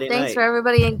on Sunday thanks night. for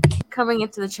everybody coming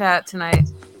into the chat tonight.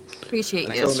 Appreciate you.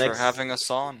 Thanks for next- having us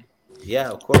on. Yeah,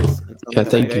 of course. Until Yeah, next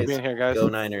thank time, you. Being here, guys. Go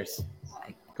Niners.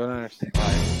 Go Niners.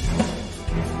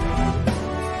 Bye.